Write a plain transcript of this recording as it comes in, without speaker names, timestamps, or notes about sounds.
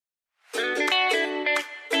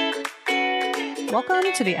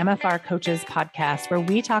Welcome to the MFR Coaches Podcast, where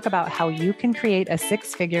we talk about how you can create a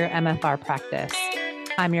six-figure MFR practice.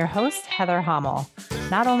 I'm your host, Heather Hommel.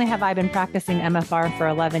 Not only have I been practicing MFR for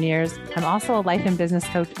 11 years, I'm also a life and business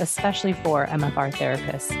coach, especially for MFR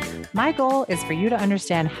therapists. My goal is for you to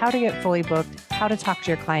understand how to get fully booked, how to talk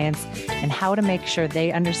to your clients, and how to make sure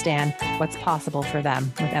they understand what's possible for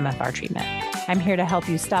them with MFR treatment. I'm here to help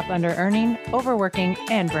you stop under-earning, overworking,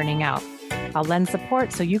 and burning out. I'll lend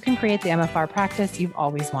support so you can create the MFR practice you've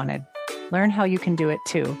always wanted. Learn how you can do it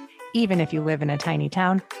too, even if you live in a tiny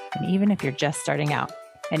town, and even if you're just starting out,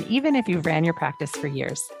 and even if you've ran your practice for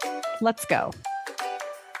years. Let's go.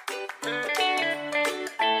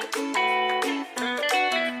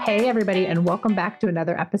 Hey, everybody, and welcome back to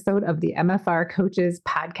another episode of the MFR Coaches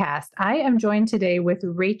Podcast. I am joined today with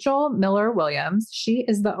Rachel Miller-Williams. She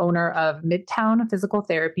is the owner of Midtown Physical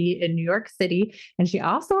Therapy in New York City, and she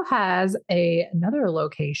also has another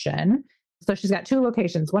location. So she's got two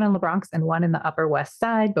locations, one in the Bronx and one in the Upper West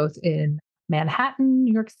Side, both in Manhattan,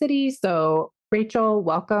 New York City. So Rachel,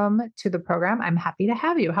 welcome to the program. I'm happy to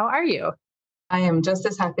have you. How are you? I am just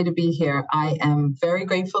as happy to be here. I am very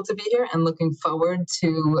grateful to be here and looking forward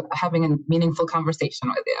to having a meaningful conversation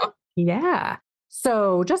with you. Yeah.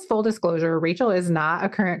 So just full disclosure, Rachel is not a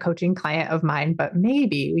current coaching client of mine, but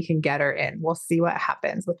maybe we can get her in. We'll see what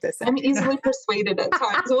happens with this. I'm easily persuaded at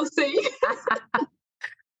times. We'll see.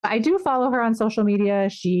 I do follow her on social media.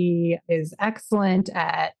 She is excellent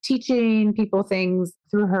at teaching people things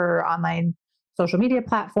through her online social media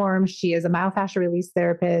platforms. She is a myofascial release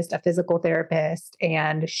therapist, a physical therapist,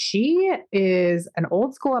 and she is an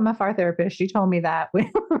old school MFR therapist. She told me that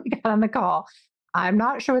when we got on the call. I'm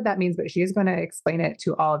not sure what that means, but she is going to explain it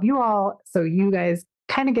to all of you all so you guys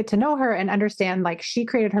kind of get to know her and understand, like, she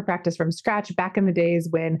created her practice from scratch back in the days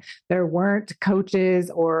when there weren't coaches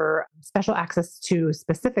or special access to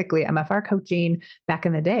specifically MFR coaching back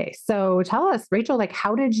in the day. So tell us, Rachel, like,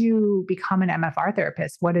 how did you become an MFR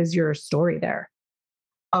therapist? What is your story there?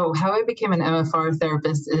 Oh, how I became an MFR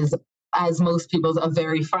therapist is, as most people's, a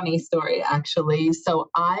very funny story, actually. So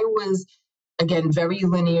I was, again, very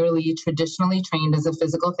linearly, traditionally trained as a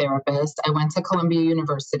physical therapist. I went to Columbia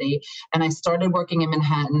University and I started working in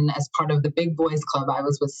Manhattan as part of the Big Boys Club. I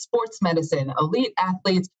was with sports medicine, elite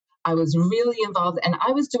athletes. I was really involved and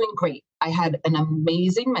I was doing great. I had an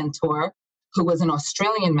amazing mentor who was an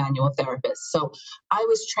Australian manual therapist. So I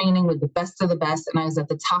was training with the best of the best and I was at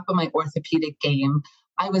the top of my orthopedic game.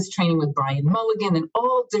 I was training with Brian Mulligan and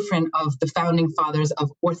all different of the founding fathers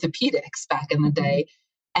of orthopedics back in the day.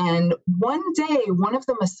 And one day, one of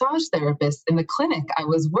the massage therapists in the clinic I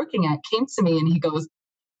was working at came to me and he goes,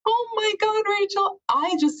 "Oh my God, Rachel,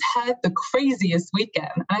 I just had the craziest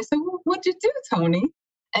weekend." And I said, "Well, what'd you do, Tony?"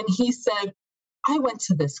 And he said, "I went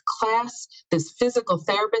to this class, this physical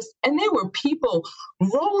therapist, and there were people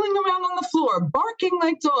rolling around on the floor, barking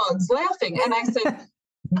like dogs, laughing." And I said,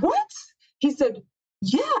 "What?" He said,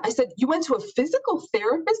 "Yeah." I said, "You went to a physical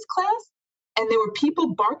therapist class? And there were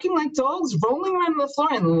people barking like dogs, rolling around on the floor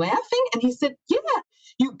and laughing?" And he said, "Yeah,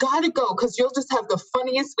 you got to go because you'll just have the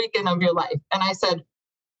funniest weekend of your life." And I said,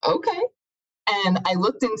 "Okay." And I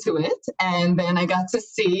looked into it. And then I got to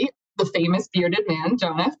see the famous bearded man,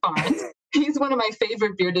 John F. Barnes. He's one of my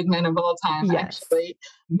favorite bearded men of all time, actually,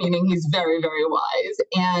 meaning he's very, very wise.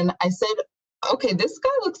 And I said, "Okay, this guy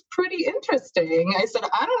looks pretty interesting." I said,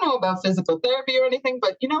 "I don't know about physical therapy or anything,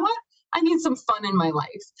 but you know what? I need some fun in my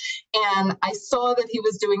life." And I saw that he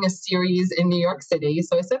was doing a series in New York City.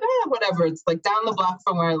 So I said, whatever, it's like down the block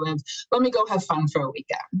from where I live. Let me go have fun for a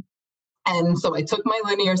weekend. And so I took my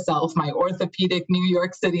linear self, my orthopedic New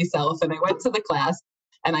York City self, and I went to the class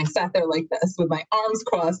and I sat there like this with my arms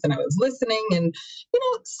crossed and I was listening. And,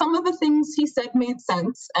 some of the things he said made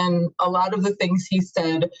sense. And a lot of the things he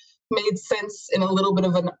said made sense in a little bit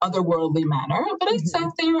of an otherworldly manner. But I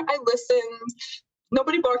sat there, I listened.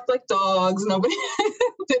 Nobody barked like dogs. Nobody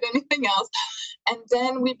did anything else. And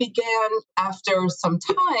then we began, after some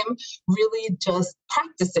time, really just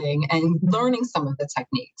practicing and learning some of the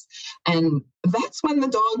techniques. And that's when the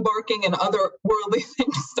dog barking and other worldly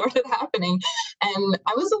things started happening. And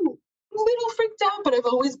I was a little freaked out, but I've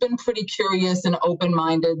always been pretty curious and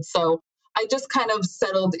open-minded. So I just kind of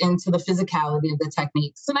settled into the physicality of the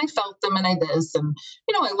techniques. And I felt them and I this. And,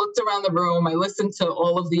 I looked around the room. I listened to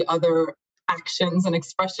all of the other actions and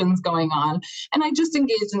expressions going on. And I just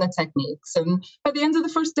engaged in the techniques. And by the end of the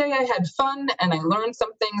first day, I had fun and I learned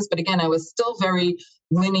some things. But again, I was still very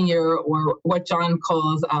linear, or what John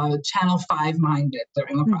calls channel 5 minded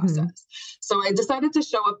during the process. So I decided to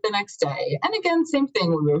show up the next day. And again, same thing.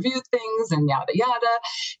 We reviewed things and yada, yada.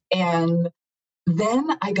 And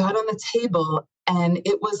then I got on the table And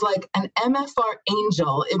it was like an MFR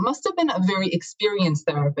angel. It must have been a very experienced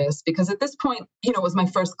therapist because at this point, it was my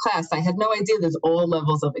first class. I had no idea there's all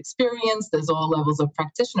levels of experience, there's all levels of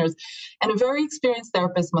practitioners. And a very experienced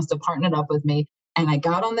therapist must have partnered up with me. And I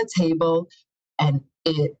got on the table and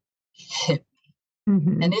it hit.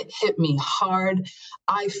 And it hit me hard.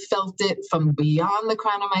 I felt it from beyond the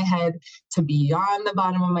crown of my head to beyond the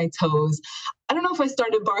bottom of my toes. I don't know if I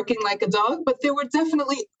started barking like a dog, but there were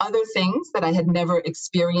definitely other things that I had never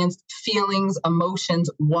experienced, feelings, emotions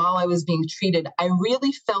while I was being treated. I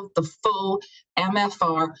really felt the full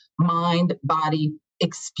MFR mind, body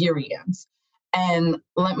experience. And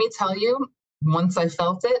let me tell you, once I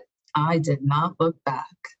felt it, I did not look back.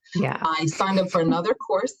 Yeah. I signed up for another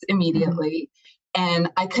course immediately. And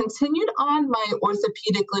I continued on my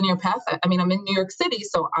orthopedic linear path. I mean, I'm in New York City,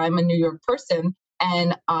 so I'm a New York person.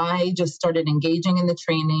 And I just started engaging in the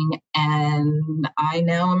training. And I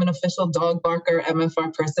now am an official dog barker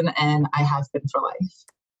MFR person, and I have been for life.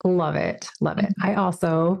 Love it. Love it. I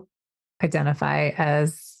also identify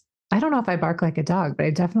as, I don't know if I bark like a dog, but I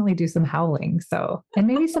definitely do some howling. So, and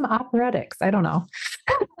maybe some operetics. I don't know.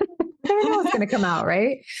 I never know what's going to come out,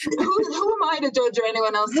 right? Who am I to judge or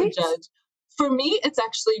anyone else to judge? For me, it's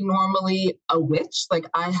actually normally a witch. Like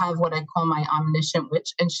I have what I call my omniscient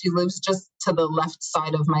witch, and she lives just to the left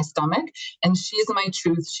side of my stomach. And she's my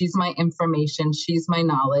truth. She's my information. She's my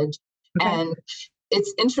knowledge. Okay. And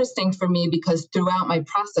it's interesting for me because throughout my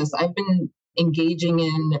process, I've been engaging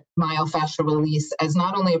in myofascial release as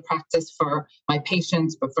not only a practice for my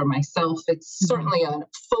patients, but for myself. It's certainly a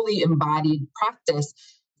fully embodied practice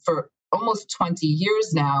for almost 20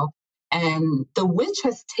 years now. And the witch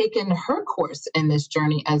has taken her course in this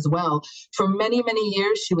journey as well. For many, many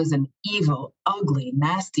years, she was an evil, ugly,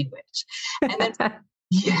 nasty witch. And then,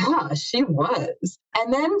 yeah, she was.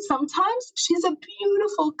 And then sometimes she's a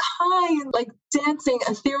beautiful, kind, like dancing,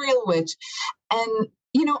 ethereal witch. And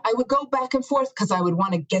I would go back and forth because I would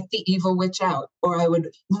want to get the evil witch out, or I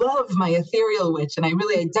would love my ethereal witch and I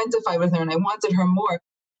really identify with her and I wanted her more.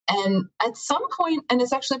 And at some point, and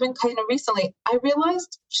it's actually been kind of recently, I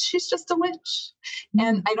realized she's just a witch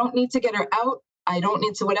and I don't need to get her out. I don't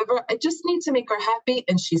need to whatever. I just need to make her happy.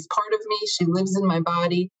 And she's part of me. She lives in my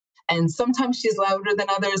body. And sometimes she's louder than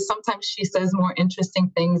others. Sometimes she says more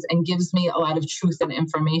interesting things and gives me a lot of truth and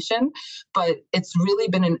information. But it's really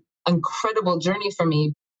been an incredible journey for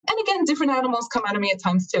me. And again, different animals come out of me at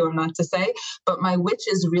times too, I'm not to say, but my witch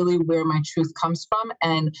is really where my truth comes from.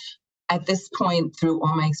 And at this point, through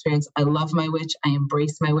all my experience, I love my witch. I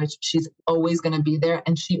embrace my witch. She's always going to be there.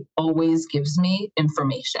 And she always gives me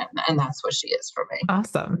information. And that's what she is for me.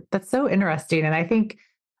 Awesome. That's so interesting. And I think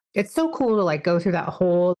it's so cool to like go through that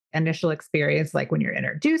whole initial experience, like when you're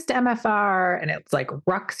introduced to MFR and it's like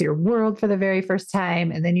rocks your world for the very first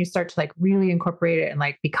time. And then you start to like really incorporate it and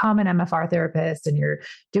like become an MFR therapist and you're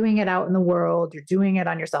doing it out in the world. You're doing it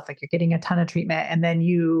on yourself. Like you're getting a ton of treatment. And then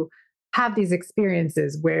you have these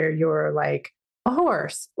experiences where you're like a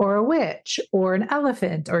horse or a witch or an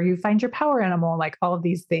elephant, or you find your power animal, like all of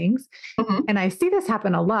these things. And I see this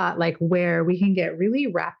happen a lot, like where we can get really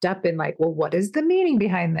wrapped up in like, well, what is the meaning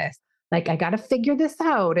behind this? Like, I got to figure this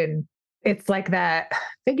out. And it's like that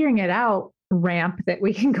figuring it out ramp that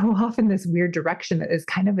we can go off in this weird direction that is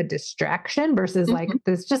kind of a distraction versus like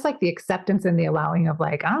this, just like the acceptance and the allowing of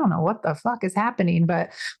like, I don't know what the fuck is happening,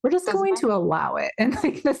 but we're just going to allow it. And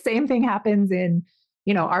like the same thing happens in,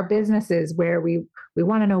 our businesses where we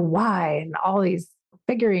want to know why and all these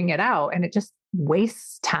figuring it out. And it just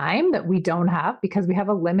wastes time that we don't have because we have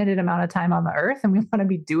a limited amount of time on the earth and we want to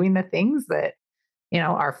be doing the things that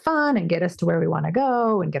are fun and get us to where we want to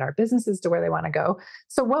go and get our businesses to where they want to go.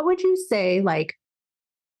 So what would you say, like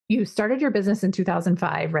you started your business in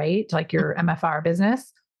 2005, right? Like your MFR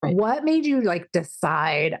business. Right. What made you like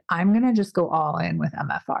decide I'm going to just go all in with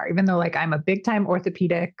MFR, even though like I'm a big time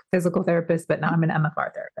orthopedic physical therapist, but now I'm an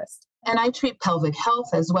MFR therapist. And I treat pelvic health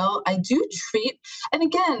as well. I do treat, and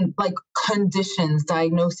again, like conditions,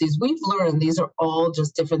 diagnoses, we've learned these are all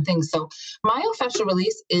just different things. So myofascial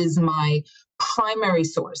release is my primary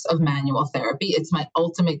source of manual therapy. It's my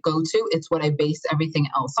ultimate go-to. It's what I base everything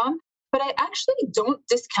else on. But I actually don't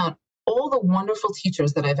discount all the wonderful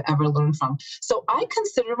teachers that I've ever learned from. So I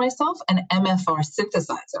consider myself an MFR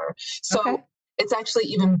synthesizer. So it's actually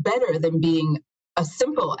even better than being a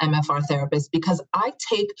simple MFR therapist because I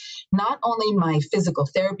take not only my physical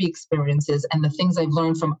therapy experiences and the things I've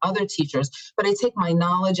learned from other teachers, but I take my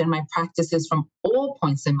knowledge and my practices from all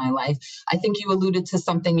points in my life. I think you alluded to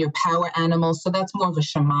something, your power animals. So that's more of a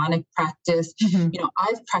shamanic practice.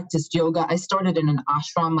 I've practiced yoga. I started in an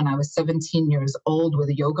ashram when I was 17 years old with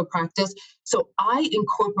a yoga practice. So I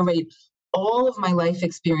incorporate all of my life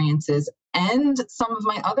experiences and some of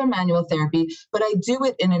my other manual therapy, but I do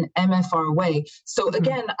it in an MFR way. So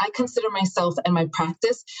again, I consider myself and my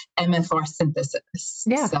practice MFR synthesis.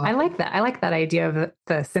 Yeah, So, I like that. I like that idea of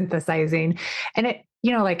the synthesizing. And it,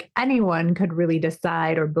 like anyone could really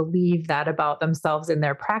decide or believe that about themselves in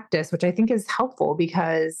their practice, which I think is helpful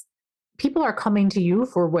because people are coming to you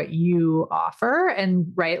for what you offer. And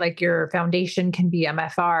right, like your foundation can be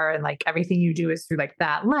MFR and like everything you do is through like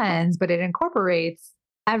that lens, but it incorporates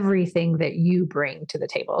everything that you bring to the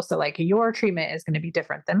table. So like your treatment is going to be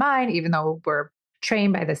different than mine, even though we're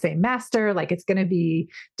trained by the same master. Like it's going to be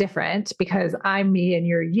different because I'm me and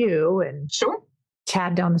you're you, and sure.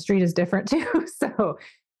 Chad down the street is different too. So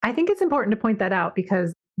I think it's important to point that out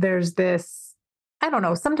because there's this, I don't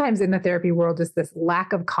know, sometimes in the therapy world, just this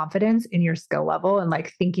lack of confidence in your skill level and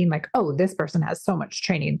like thinking like, oh, this person has so much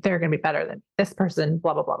training, they're going to be better than this person,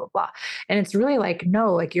 blah, blah, blah, blah, blah. And it's really like,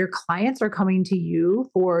 no, like your clients are coming to you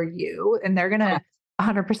for you and they're going to,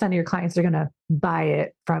 100% of your clients are going to buy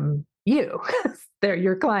it from you. They're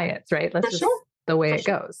your clients, right? That's For just sure. the way it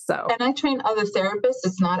goes. So, and I train other therapists.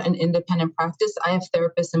 It's not an independent practice. I have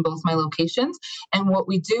therapists in both my locations. And what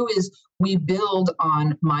we do is we build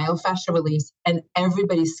on myofascial release and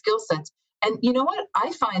everybody's skill sets. And you know what?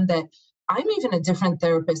 I find that I'm even a different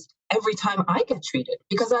therapist every time I get treated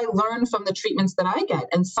because I learn from the treatments that I get.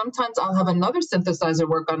 And sometimes I'll have another synthesizer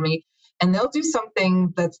work on me and they'll do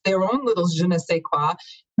something that's their own little je ne sais quoi.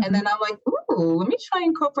 And then I'm like, ooh, let me try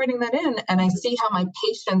incorporating that in. And I see how my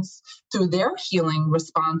patients through their healing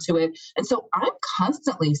respond to it. And so I'm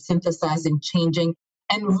constantly synthesizing, changing,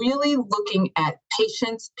 and really looking at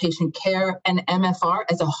patients, patient care, and MFR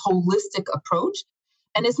as a holistic approach.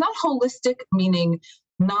 And it's not holistic, meaning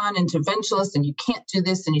non-interventionist and you can't do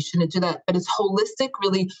this and you shouldn't do that, but it's holistic,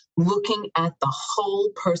 really looking at the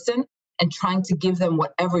whole person and trying to give them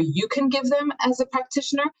whatever you can give them as a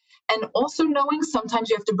practitioner. And also knowing sometimes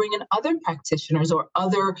you have to bring in other practitioners or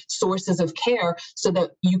other sources of care so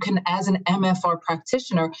that you can, as an MFR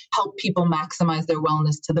practitioner, help people maximize their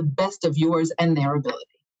wellness to the best of yours and their ability.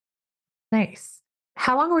 Nice.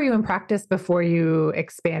 How long were you in practice before you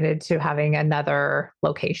expanded to having another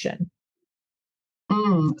location?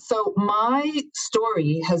 So my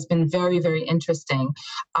story has been very, very interesting.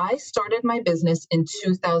 I started my business in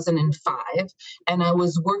 2005, and I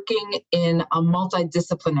was working in a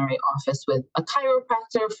multidisciplinary office with a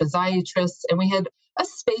chiropractor, physiatrist, and we had a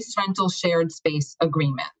space rental shared space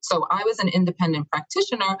agreement. So I was an independent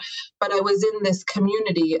practitioner, but I was in this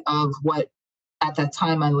community of what at that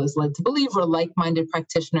time I was led to believe were like-minded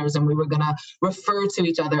practitioners, and we were going to refer to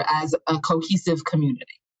each other as a cohesive community.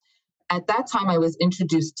 At that time, I was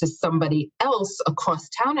introduced to somebody else across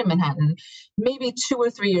town in Manhattan. Maybe 2 or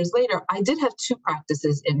 3 years later, I did have 2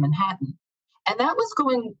 practices in Manhattan. And that was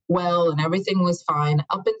going well and everything was fine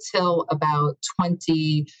up until about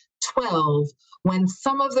 2012, when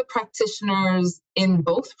some of the practitioners in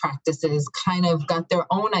both practices kind of got their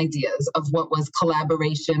own ideas of what was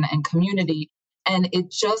collaboration and community. And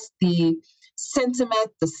it just, the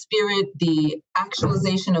sentiment, the spirit, the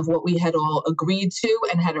actualization of what we had all agreed to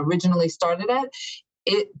and had originally started at,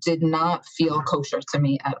 it did not feel kosher to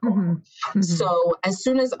me at all. Mm-hmm. So as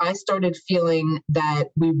soon as I started feeling that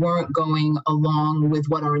we weren't going along with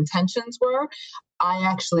what our intentions were, I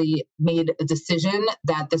actually made a decision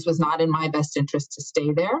that this was not in my best interest to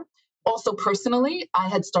stay there. Also, personally, I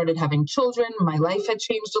had started having children. My life had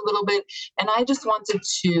changed a little bit. And I just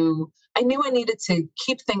I knew I needed to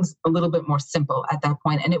keep things a little bit more simple at that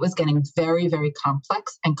point. And it was getting very, very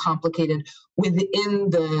complex and complicated within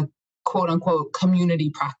the quote unquote community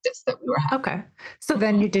practice that we were having. Okay. So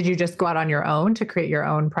then did you just go out on your own to create your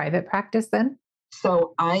own private practice then?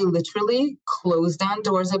 So I literally closed down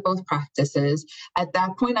doors at both practices. At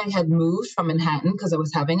that point, I had moved from Manhattan because I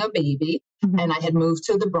was having a baby, and I had moved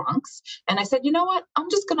to the Bronx. And I said, you know what? I'm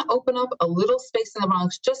just going to open up a little space in the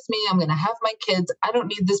Bronx, just me. I'm going to have my kids. I don't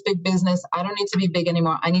need this big business. I don't need to be big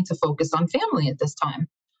anymore. I need to focus on family at this time.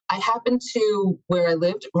 I happened to, where I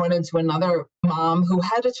lived, run into another mom who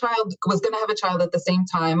had a child, was going to have a child at the same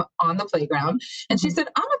time on the playground. And she said,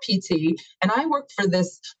 I'm a PT and I work for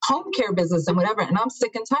this home care business and whatever, and I'm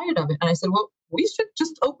sick and tired of it. And I said, well, we should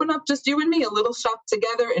just open up, just you and me, a little shop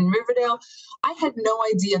together in Riverdale. I had no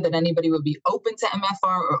idea that anybody would be open to MFR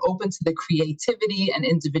or open to the creativity and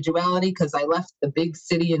individuality because I left the big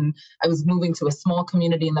city and I was moving to a small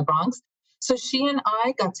community in the Bronx. So she and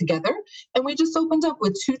I got together and we just opened up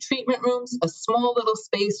with 2 treatment rooms, a small little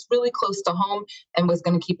space, really close to home, and was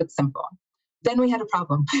going to keep it simple. Then we had a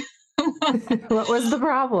problem. What was the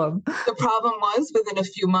problem? The problem was within a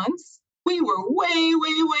few months, we were way,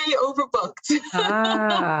 way, way overbooked.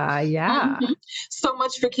 Yeah. Mhm. So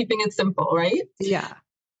much for keeping it simple, right? Yeah.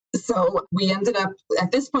 So we ended up,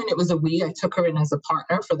 at this point, it was a we. I took her in as a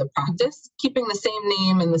partner for the practice, keeping the same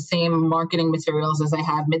name and the same marketing materials as I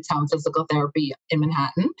had Midtown Physical Therapy in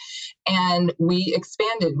Manhattan. And we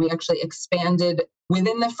expanded. We actually expanded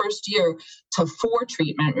within the first year to 4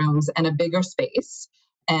 treatment rooms and a bigger space.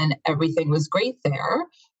 And everything was great there.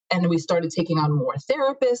 And we started taking on more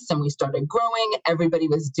therapists and we started growing. Everybody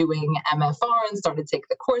was doing MFR and started taking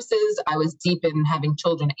the courses. I was deep in having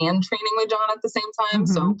children and training with John at the same time.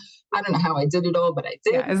 Mm-hmm. So I don't know how I did it all, but I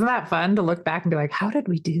did. Yeah. Isn't that fun to look back and be like, how did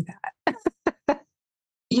we do that?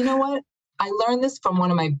 You know what? I learned this from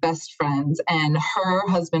one of my best friends, and her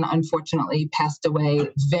husband unfortunately passed away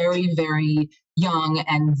very, very young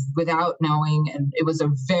and without knowing. And it was a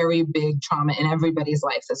very big trauma in everybody's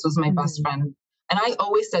life. This was my best friend. And I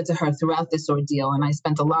always said to her throughout this ordeal, and I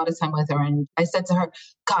spent a lot of time with her, and I said to her,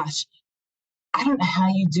 gosh, I don't know how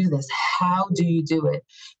you do this. How do you do it?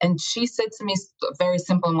 And she said to me a very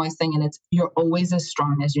simple and wise thing, and it's, you're always as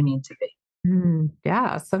strong as you need to be.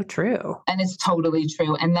 Yeah, so true. And it's totally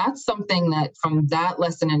true. And that's something that from that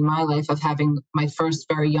lesson in my life of having my first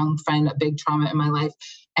very young friend, a big trauma in my life,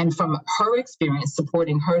 and from her experience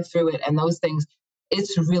supporting her through it and those things,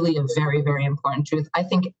 it's really a very, very important truth. I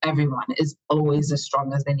think everyone is always as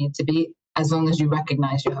strong as they need to be, as long as you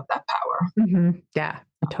recognize you have that power. Yeah,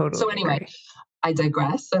 totally. So anyway, I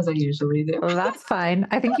digress as I usually do. Well, that's fine.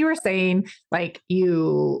 I think you were saying like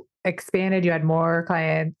you expanded, you had more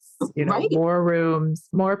clients, Right. more rooms,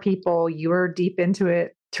 more people. You were deep into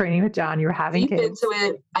it, training with John. You were having deep kids. into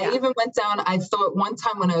it. Yeah. I even went down. I thought one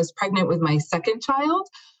time when I was pregnant with my second child,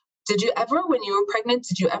 did you ever, when you were pregnant,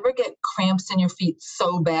 did you ever get cramps in your feet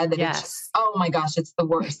so bad that it's, oh my gosh, it's the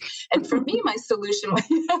worst. And for me, my solution was,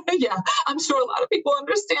 yeah, I'm sure a lot of people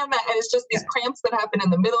understand that. And it's just these cramps that happen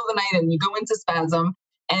in the middle of the night and you go into spasm.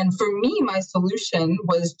 And for me, my solution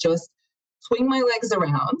was just swing my legs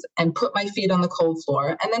around and put my feet on the cold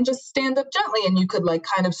floor and then just stand up gently. And you could like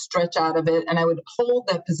kind of stretch out of it. And I would hold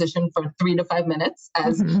that position for 3 to 5 minutes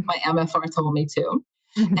as my MFR told me to.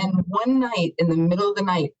 And one night in the middle of the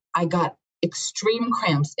night, I got extreme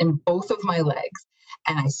cramps in both of my legs.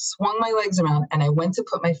 And I swung my legs around and I went to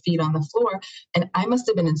put my feet on the floor. And I must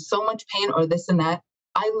have been in so much pain or this and that.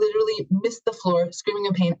 I literally missed the floor, screaming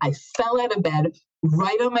in pain. I fell out of bed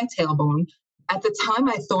right on my tailbone. At the time,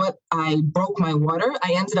 I thought I broke my water.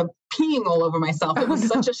 I ended up peeing all over myself. It was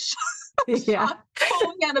such a shock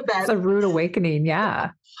falling out of bed. It's a rude awakening.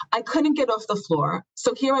 Yeah. I couldn't get off the floor.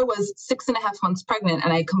 So here I was 6.5 months pregnant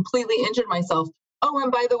and I completely injured myself. Oh,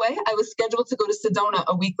 and by the way, I was scheduled to go to Sedona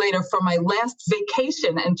a week later for my last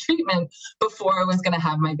vacation and treatment before I was going to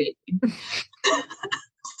have my baby.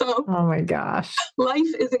 So, oh my gosh.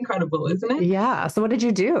 Life is incredible, isn't it? Yeah. So what did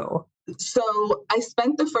you do? So I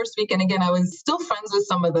spent the first week, and again, I was still friends with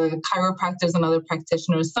some of the chiropractors and other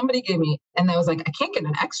practitioners. Somebody gave me, and I was like, I can't get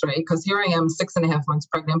an x-ray because here I am 6.5 months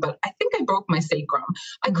pregnant, but I think I broke my sacrum.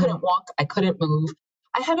 I couldn't walk. I couldn't move.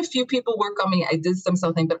 I had a few people work on me. I did some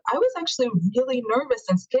something, but I was actually really nervous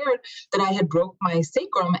and scared that I had broke my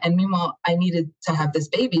sacrum. And meanwhile, I needed to have this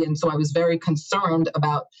baby. And so I was very concerned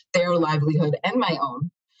about their livelihood and my own.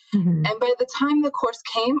 And by the time the course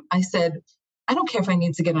came, I said, I don't care if I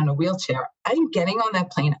need to get on a wheelchair. I'm getting on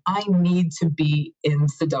that plane. I need to be in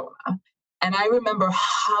Sedona. And I remember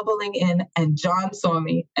hobbling in, and John saw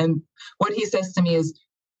me. And what he says to me is,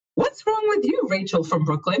 what's wrong with you, Rachel from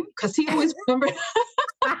Brooklyn? Because he always remembered.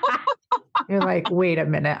 You're like, wait a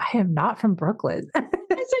minute. I am not from Brooklyn. I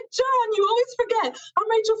said, John, you always forget. I'm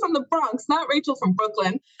Rachel from the Bronx, not Rachel from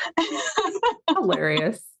Brooklyn.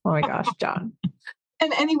 Hilarious. Oh my gosh, John.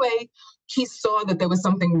 And anyway, he saw that there was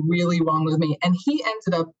something really wrong with me. And he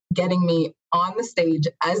ended up getting me on the stage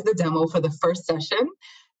as the demo for the first session.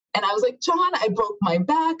 And I was like, John, I broke my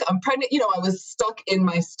back. I'm pregnant. I was stuck in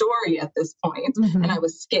my story at this point, and I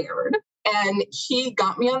was scared. And he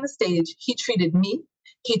got me on the stage. He treated me.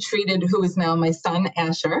 He treated who is now my son,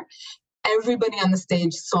 Asher. Everybody on the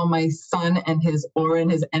stage saw my son and his aura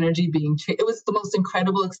and his energy being treated. It was the most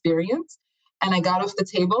incredible experience. And I got off the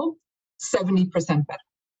table 70% better.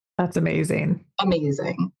 That's amazing.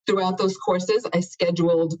 Amazing. Throughout those courses, I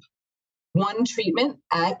scheduled one treatment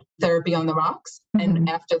at Therapy on the Rocks. And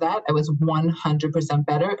after that, I was 100%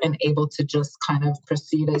 better and able to just kind of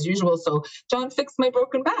proceed as usual. So John fixed my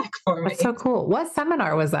broken back for me. That's so cool. What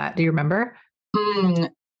seminar was that? Do you remember?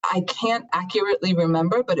 I can't accurately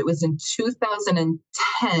remember, but it was in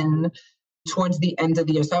 2010 towards the end of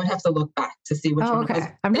the year. So I would have to look back to see which one it was.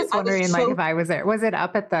 I'm just wondering if I was there. Was it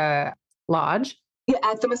up at the lodge? Yeah,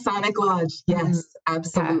 at the Masonic Lodge. Yes,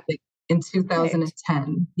 absolutely. in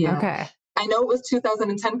 2010. Yeah. Okay. I know it was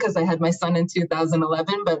 2010 because I had my son in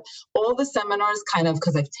 2011, but all the seminars kind of,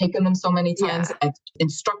 because I've taken them so many times, I've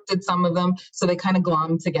instructed some of them. So they kind of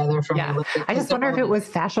glommed together for me. I just wonder if it was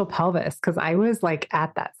fascial pelvis because I was like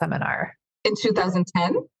at that seminar. In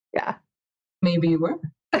 2010? Yeah. Maybe you were.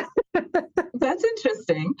 That's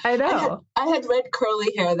interesting. I know. I had red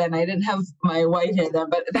curly hair then. I didn't have my white hair then,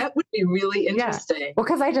 but that would be really interesting. Yeah. Well,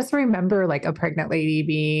 because I just remember like a pregnant lady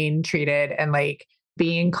being treated and like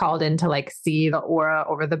being called in to like see the aura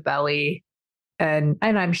over the belly. And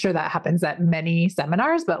I'm sure that happens at many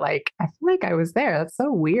seminars, but like, I feel like I was there. That's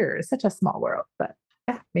so weird. It's such a small world, but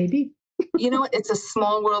yeah, maybe. You know what? It's a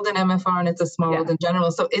small world in MFR and it's a small world in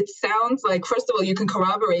general. So it sounds like, first of all, you can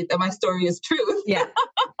corroborate that my story is truth. Yeah,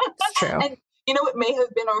 it's true. And you know, it may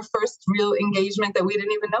have been our first real engagement that we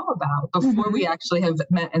didn't even know about before we actually have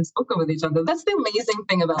met and spoken with each other. That's the amazing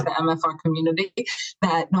thing about the MFR community,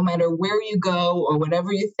 that no matter where you go or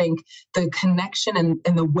whatever you think, the connection and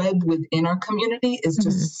the web within our community is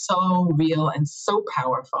just so real and so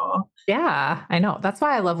powerful. Yeah, I know. That's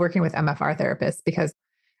why I love working with MFR therapists, because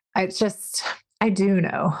I do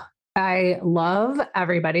know. I love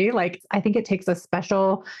everybody. Like, I think it takes a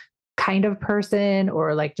special kind of person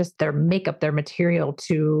or like just their makeup, their material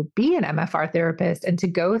to be an MFR therapist and to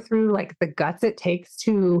go through like the guts it takes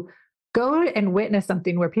to go and witness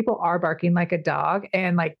something where people are barking like a dog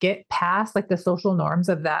and like get past like the social norms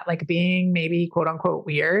of that, like being maybe quote unquote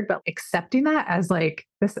weird, but accepting that as like,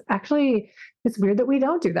 this actually, it's weird that we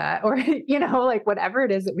don't do that. Or, you know, like whatever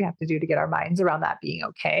it is that we have to do to get our minds around that being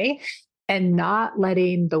okay, and not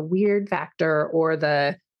letting the weird factor or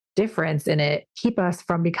the difference in it keep us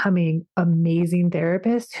from becoming amazing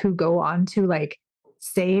therapists who go on to like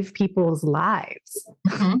save people's lives.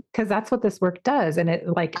 Because that's what this work does. And it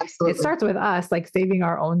like, it starts with us, like saving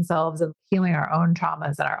our own selves and healing our own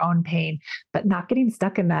traumas and our own pain, but not getting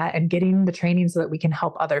stuck in that and getting the training so that we can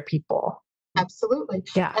help other people. Absolutely.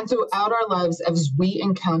 Yeah. And throughout our lives, as we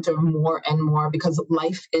encounter more and more, because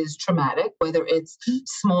life is traumatic, whether it's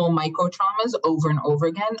small micro traumas over and over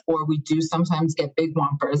again, or we do sometimes get big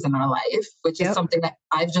whompers in our life, which is something that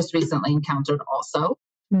I've just recently encountered also,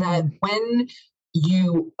 that when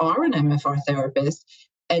you are an MFR therapist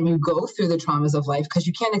and you go through the traumas of life, because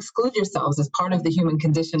you can't exclude yourselves as part of the human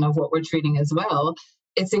condition of what we're treating as well,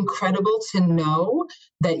 it's incredible to know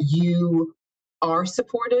that you are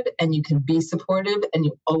supported and you can be supported and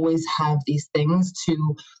you always have these things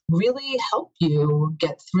to really help you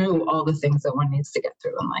get through all the things that one needs to get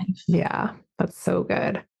through in life. Yeah, that's so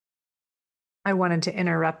good. I wanted to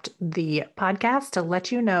interrupt the podcast to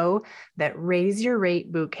let you know that Raise Your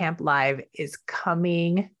Rate Bootcamp Live is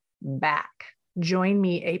coming back. Join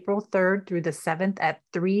me April 3rd through the 7th at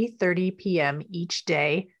 3:30 p.m. each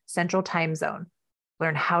day, Central Time Zone.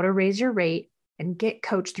 Learn how to raise your rate and get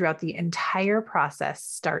coached throughout the entire process,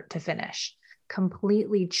 start to finish.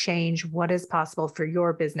 Completely change what is possible for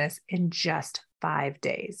your business in just 5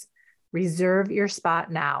 days. Reserve your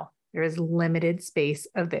spot now. There is limited space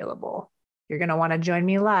available. You're going to want to join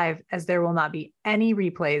me live, as there will not be any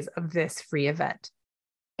replays of this free event.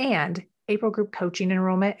 And April group coaching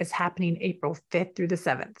enrollment is happening April 5th through the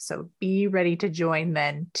 7th. So be ready to join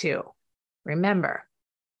then too. Remember,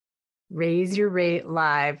 Raise Your Rate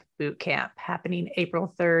Live Bootcamp happening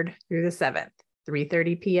April 3rd through the 7th,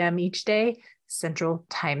 3:30 p.m. each day, Central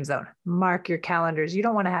Time Zone. Mark your calendars. You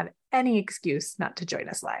don't want to have any excuse not to join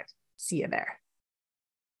us live. See you there.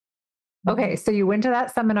 Okay, so you went to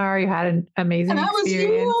that seminar. You had an amazing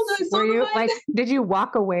experience. Were you like, did you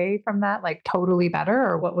walk away from that like totally better,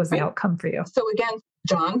 or what was the outcome for you? So again,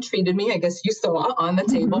 John treated me, I guess you saw, on the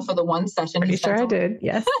table for the one session. Pretty sure I did.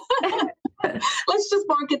 Yes. Let's just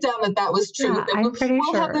mark it down that was true. Yeah, I'm pretty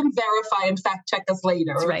sure. We'll have them verify and fact check us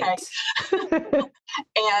later. That's okay. Right.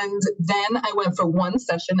 And then I went for one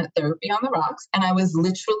session at Therapy on the Rocks, and I was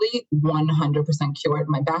literally 100% cured.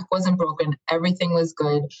 My back wasn't broken. Everything was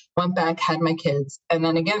good. Went back, had my kids. And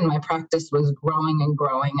then again, my practice was growing and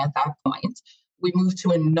growing at that point. We moved to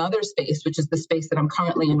another space, which is the space that I'm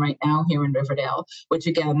currently in right now here in Riverdale, which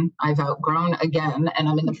again, I've outgrown again, and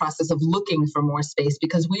I'm in the process of looking for more space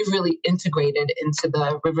because we've really integrated into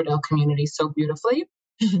the Riverdale community so beautifully.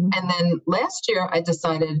 And then last year I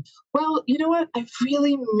decided, well, you know what? I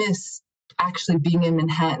really miss actually being in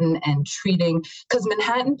Manhattan and treating, because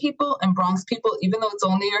Manhattan people and Bronx people, even though it's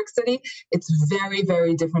all New York City, it's very,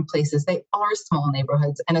 very different places. They are small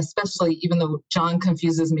neighborhoods. And especially, even though John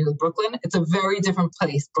confuses me with Brooklyn, it's a very different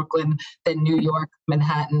place, Brooklyn, than New York,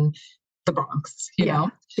 Manhattan, the Bronx, you know?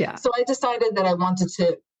 Yeah. So I decided that I wanted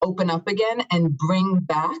to open up again and bring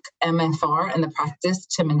back MFR and the practice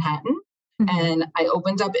to Manhattan. And I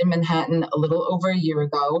opened up in Manhattan a little over a year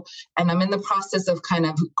ago, and I'm in the process of kind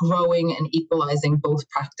of growing and equalizing both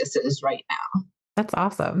practices right now. That's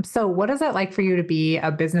awesome. So, what is it like for you to be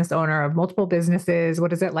a business owner of multiple businesses?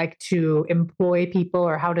 What is it like to employ people,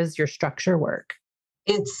 or how does your structure work?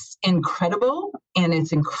 It's incredible, and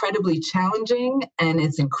it's incredibly challenging, and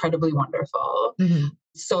it's incredibly wonderful. hmm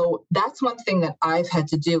So that's one thing that I've had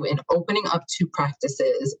to do in opening up two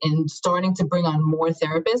practices and starting to bring on more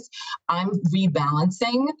therapists. I'm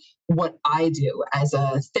rebalancing what I do as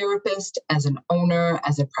a therapist, as an owner,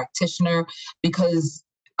 as a practitioner, because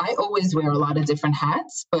I always wear a lot of different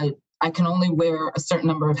hats, but I can only wear a certain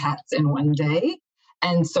number of hats in one day.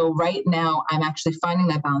 And so right now, I'm actually finding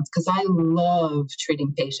that balance because I love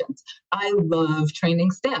treating patients. I love training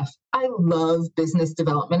staff. I love business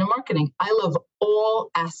development and marketing. I love all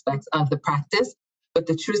aspects of the practice. But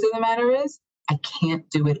the truth of the matter is, I can't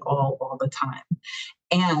do it all the time.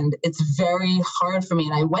 And it's very hard for me.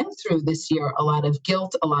 And I went through this year a lot of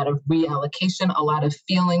guilt, a lot of reallocation, a lot of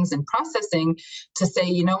feelings and processing to say,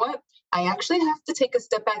 you know what? I actually have to take a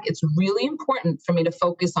step back. It's really important for me to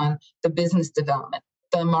focus on the business development,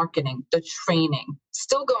 the marketing, the training,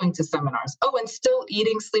 still going to seminars. Oh, and still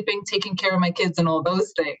eating, sleeping, taking care of my kids and all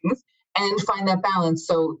those things, and find that balance.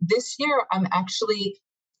 So this year, I'm actually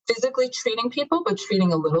physically treating people, but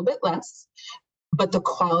treating a little bit less. But the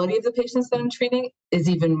quality of the patients that I'm treating is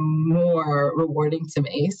even more rewarding to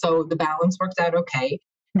me. So the balance worked out okay.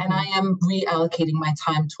 And I am reallocating my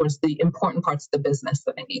time towards the important parts of the business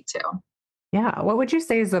that I need to. Yeah. What would you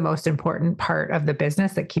say is the most important part of the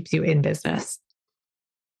business that keeps you in business?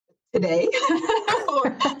 Today.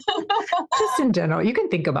 Just in general, you can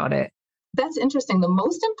think about it. That's interesting. The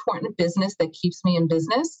most important business that keeps me in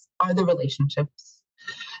business are the relationships.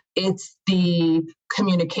 It's the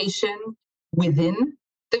communication within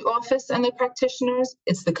the office and the practitioners.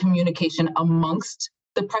 It's the communication amongst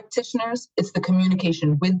the practitioners. It's the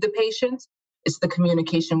communication with the patients. It's the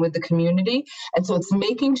communication with the community. And so it's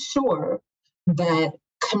making sure that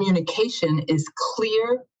communication is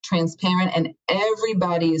clear, transparent, and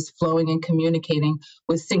everybody is flowing and communicating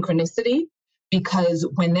with synchronicity. Because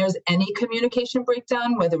when there's any communication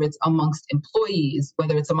breakdown, whether it's amongst employees,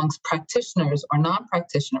 whether it's amongst practitioners or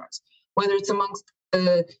non-practitioners, whether it's amongst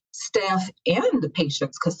the staff and the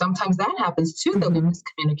patients, because sometimes that happens too, there'll be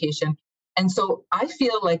miscommunication. And so I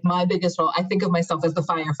feel like my biggest role, I think of myself as the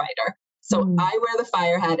firefighter. So I wear the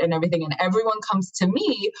fire hat and everything, and everyone comes to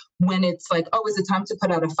me when it's like, oh, is it time to put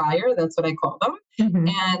out a fire? That's what I call them.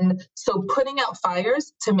 And so putting out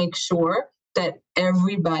fires to make sure that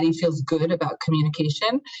everybody feels good about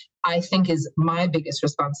communication, I think is my biggest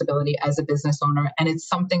responsibility as a business owner. And it's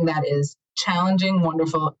something that is challenging,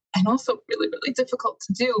 wonderful, and also really, really difficult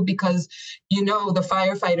to do because, you know, the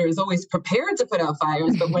firefighter is always prepared to put out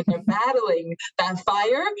fires, but when they're battling that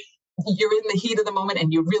fire, you're in the heat of the moment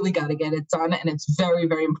and you really got to get it done. And it's very,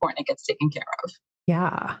 very important it gets taken care of.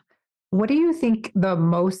 Yeah. What do you think the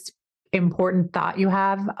most important thought you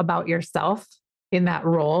have about yourself in that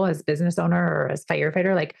role as business owner or as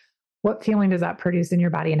firefighter? Like, what feeling does that produce in your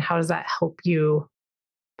body, and how does that help you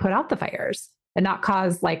put out the fires and not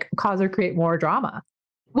cause or create more drama?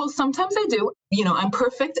 Well, sometimes I do. You know, I'm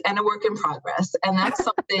perfect and a work in progress. And that's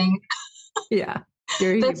something. Yeah.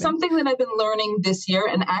 That's something that I've been learning this year.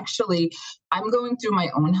 And actually, I'm going through my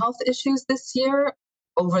own health issues this year.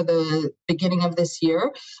 Over the beginning of this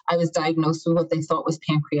year, I was diagnosed with what they thought was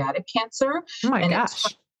pancreatic cancer. Oh my gosh.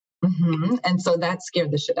 And so that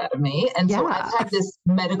scared the shit out of me. And so I've had this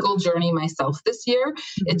medical journey myself this year.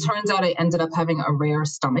 It turns out I ended up having a rare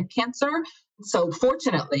stomach cancer. So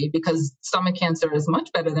fortunately, because stomach cancer is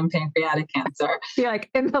much better than pancreatic cancer. You're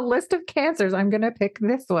like, in the list of cancers, I'm going to pick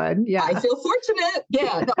this one. Yeah. I feel fortunate.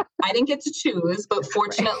 Yeah. No, I didn't get to choose, but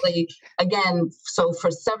fortunately, again, so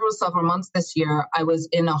for several months this year, I was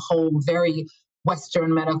in a whole very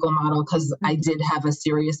Western medical model because I did have a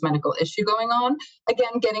serious medical issue going on.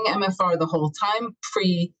 Again, getting MFR the whole time,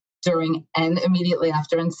 pre, during, and immediately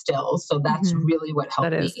after, and still. So that's really what helped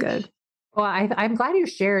me. That is good. Well, I'm glad you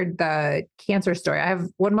shared the cancer story. I have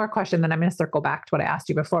one more question, then I'm going to circle back to what I asked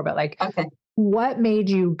you before. But what made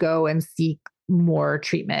you go and seek more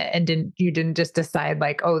treatment? And you didn't just decide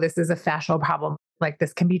like, oh, this is a fascial problem, like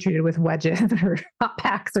this can be treated with wedges or hot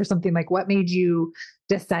packs or something? Like, what made you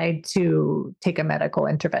decide to take a medical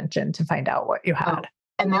intervention to find out what you had?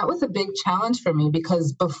 And that was a big challenge for me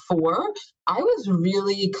because before I was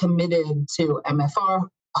really committed to MFR,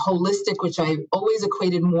 holistic, which I always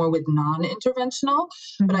equated more with non-interventional,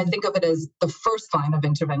 but I think of it as the first line of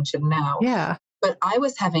intervention now. Yeah. but I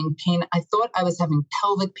was having pain. I thought I was having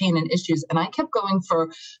pelvic pain and issues. And I kept going for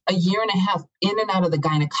a year and a half in and out of the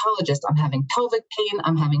gynecologist. I'm having pelvic pain.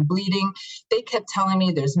 I'm having bleeding. They kept telling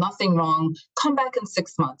me there's nothing wrong. Come back in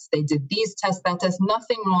 6 months. They did these tests, that test,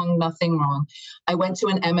 nothing wrong, nothing wrong. I went to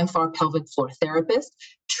an MFR pelvic floor therapist,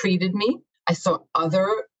 treated me. I saw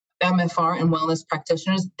other MFR and wellness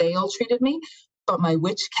practitioners. They all treated me. But my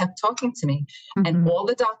witch kept talking to me. And all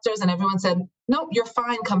the doctors and everyone said, no, you're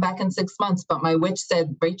fine. Come back in 6 months. But my witch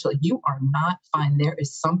said, Rachel, you are not fine. There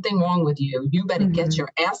is something wrong with you. You better get your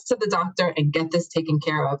ass to the doctor and get this taken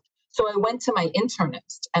care of. So I went to my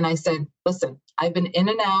internist and I said, listen, I've been in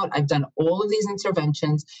and out. I've done all of these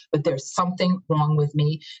interventions, but there's something wrong with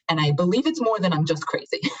me. And I believe it's more than I'm just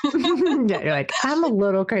crazy. Yeah, you're like, I'm a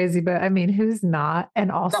little crazy, but I mean, who's not?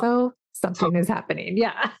 And also something is happening.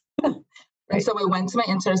 Yeah. And so I went to my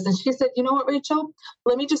internist and she said, you know what, Rachel,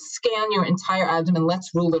 let me just scan your entire abdomen.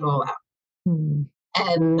 Let's rule it all out.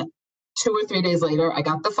 And 2 or 3 days later, I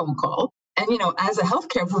got the phone call. And, as a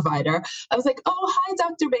healthcare provider, I was like, oh, hi,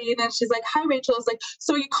 Dr. Bain. And she's like, hi, Rachel. I was like,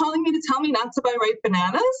 so are you calling me to tell me not to buy ripe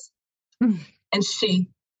bananas? And she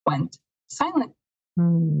went silent.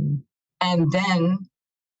 And then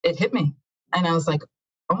it hit me. And I was like,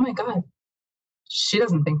 oh my God, she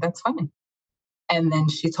doesn't think that's funny. And then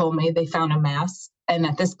she told me they found a mass. And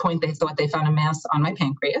at this point, they thought they found a mass on my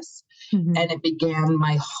pancreas. And it began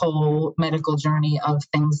my whole medical journey of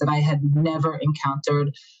things that I had never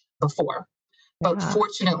encountered before. But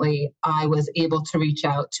fortunately, I was able to reach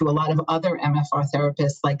out to a lot of other MFR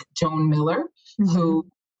therapists like Joan Miller, who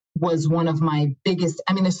was one of my biggest,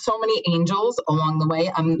 I mean, there's so many angels along the way.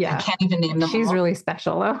 I can't even name them all. She's really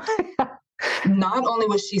special though. Not only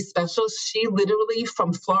was she special, she literally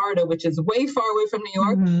from Florida, which is way far away from New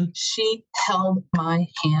York, she held my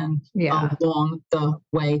hand along the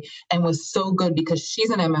way and was so good because she's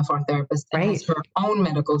an MFR therapist and has her own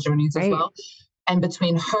medical journeys as well. And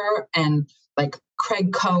between her and like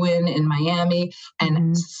Craig Cohen in Miami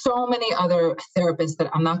and so many other therapists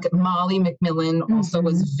that Molly McMillan also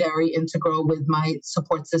was very integral with my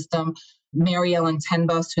support system. Mary Ellen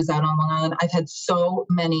Tenbus, who's out on Long Island. I've had so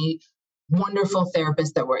many wonderful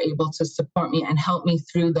therapists that were able to support me and help me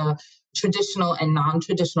through the traditional and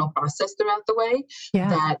non-traditional process throughout the way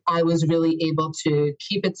that I was really able to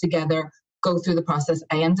keep it together, go through the process.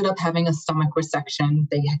 I ended up having a stomach resection.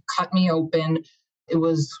 They had cut me open. It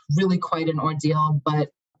was really quite an ordeal,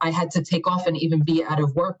 but I had to take off and even be out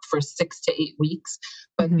of work for 6 to 8 weeks.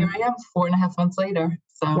 But here I am 4.5 months later.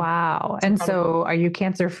 So wow. And so are you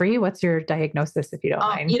cancer free? What's your diagnosis, if you don't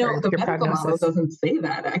mind? The medical model doesn't say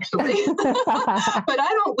that actually, but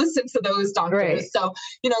I don't listen to those doctors. So,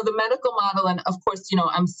 the medical model, and of course,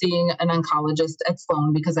 I'm seeing an oncologist at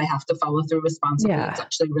Sloan because I have to follow through responsibly. It's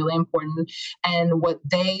actually really important. And what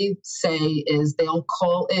they say is they'll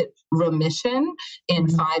call it remission in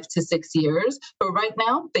 5 to 6 years. But right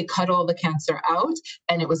now they cut all the cancer out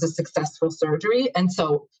and it was a successful surgery. And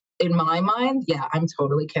so in my mind, I'm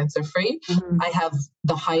totally cancer-free. I have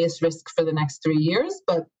the highest risk for the next 3 years,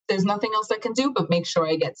 but there's nothing else I can do but make sure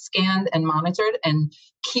I get scanned and monitored and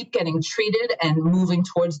keep getting treated and moving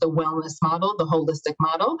towards the wellness model, the holistic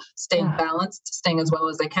model, staying balanced, staying as well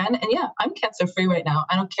as I can. And I'm cancer-free right now.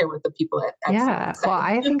 I don't care what the people at say. Well,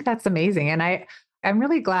 I think that's amazing. And I'm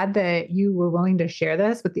really glad that you were willing to share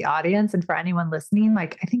this with the audience and for anyone listening.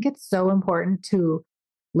 Like, I think it's so important to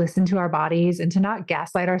listen to our bodies and to not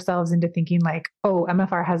gaslight ourselves into thinking like, oh,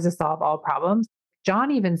 MFR has to solve all problems. John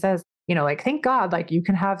even says, thank God, like you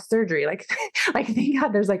can have surgery. Like thank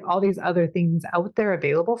God there's like all these other things out there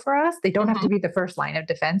available for us. They don't have to be the first line of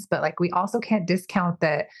defense, but like we also can't discount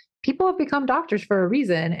that people have become doctors for a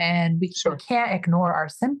reason and we can't ignore our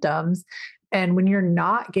symptoms. And when you're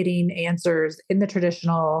not getting answers in the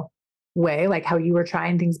traditional way, like how you were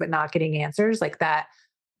trying things but not getting answers, like that,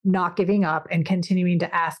 not giving up and continuing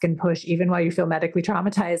to ask and push even while you feel medically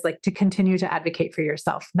traumatized, like to continue to advocate for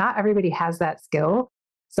yourself. Not everybody has that skill.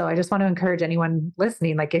 So I just want to encourage anyone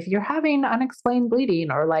listening, like if you're having unexplained bleeding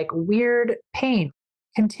or like weird pain,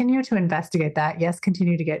 continue to investigate that. Yes,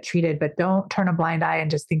 continue to get treated, but don't turn a blind eye and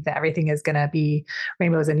just think that everything is going to be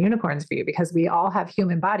rainbows and unicorns for you, because we all have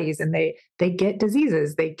human bodies and they get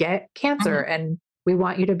diseases, they get cancer, and we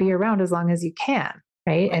want you to be around as long as you can,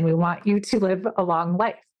 right? And we want you to live a long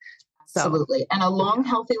life. Absolutely. And a long,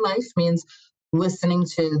 healthy life means listening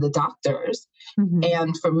to the doctors. Mm-hmm.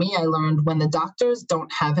 And for me, I learned when the doctors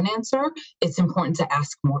don't have an answer, it's important to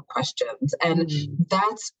ask more questions. And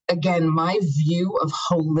that's, again, my view of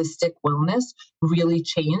holistic wellness really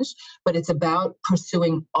changed, but it's about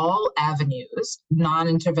pursuing all avenues,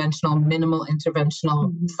 non-interventional, minimal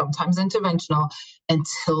interventional, sometimes interventional,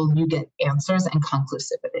 until you get answers and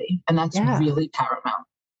conclusivity. And that's really paramount.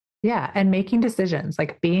 Yeah. And making decisions,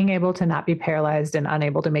 like being able to not be paralyzed and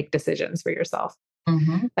unable to make decisions for yourself.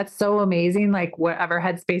 Mm-hmm. That's so amazing. Like whatever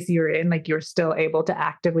headspace you're in, like you're still able to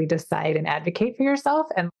actively decide and advocate for yourself.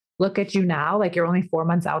 And look at you now, like you're only 4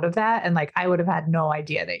 months out of that. And like I would have had no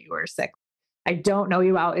idea that you were sick. I don't know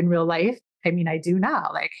you out in real life. I mean, I do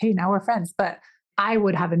now, like, hey, now we're friends, but I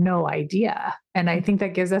would have no idea. And I think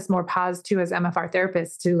that gives us more pause too as MFR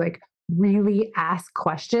therapists to like really ask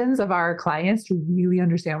questions of our clients to really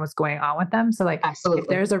understand what's going on with them. So like, Absolutely. if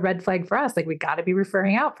there's a red flag for us, like we got to be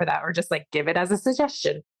referring out for that or just like give it as a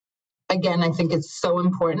suggestion. Again, I think it's so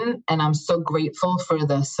important. And I'm so grateful for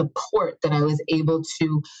the support that I was able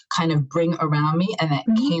to kind of bring around me and that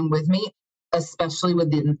came with me, especially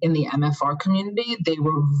in the MFR community. They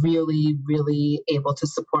were really, really able to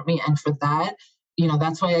support me. And for that,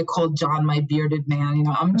 that's why I called John my bearded man.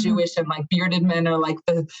 I'm Jewish and like bearded men are like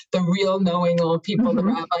the real knowing old people, the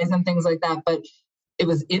rabbis and things like that. But it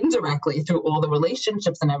was indirectly through all the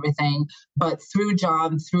relationships and everything, but through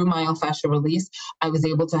John, through myofascial release, I was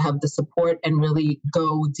able to have the support and really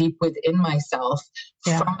go deep within myself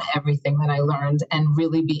from everything that I learned and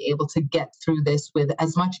really be able to get through this with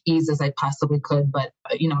as much ease as I possibly could. But,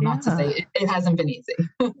 not to say it hasn't been easy.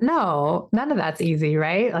 No, none of that's easy,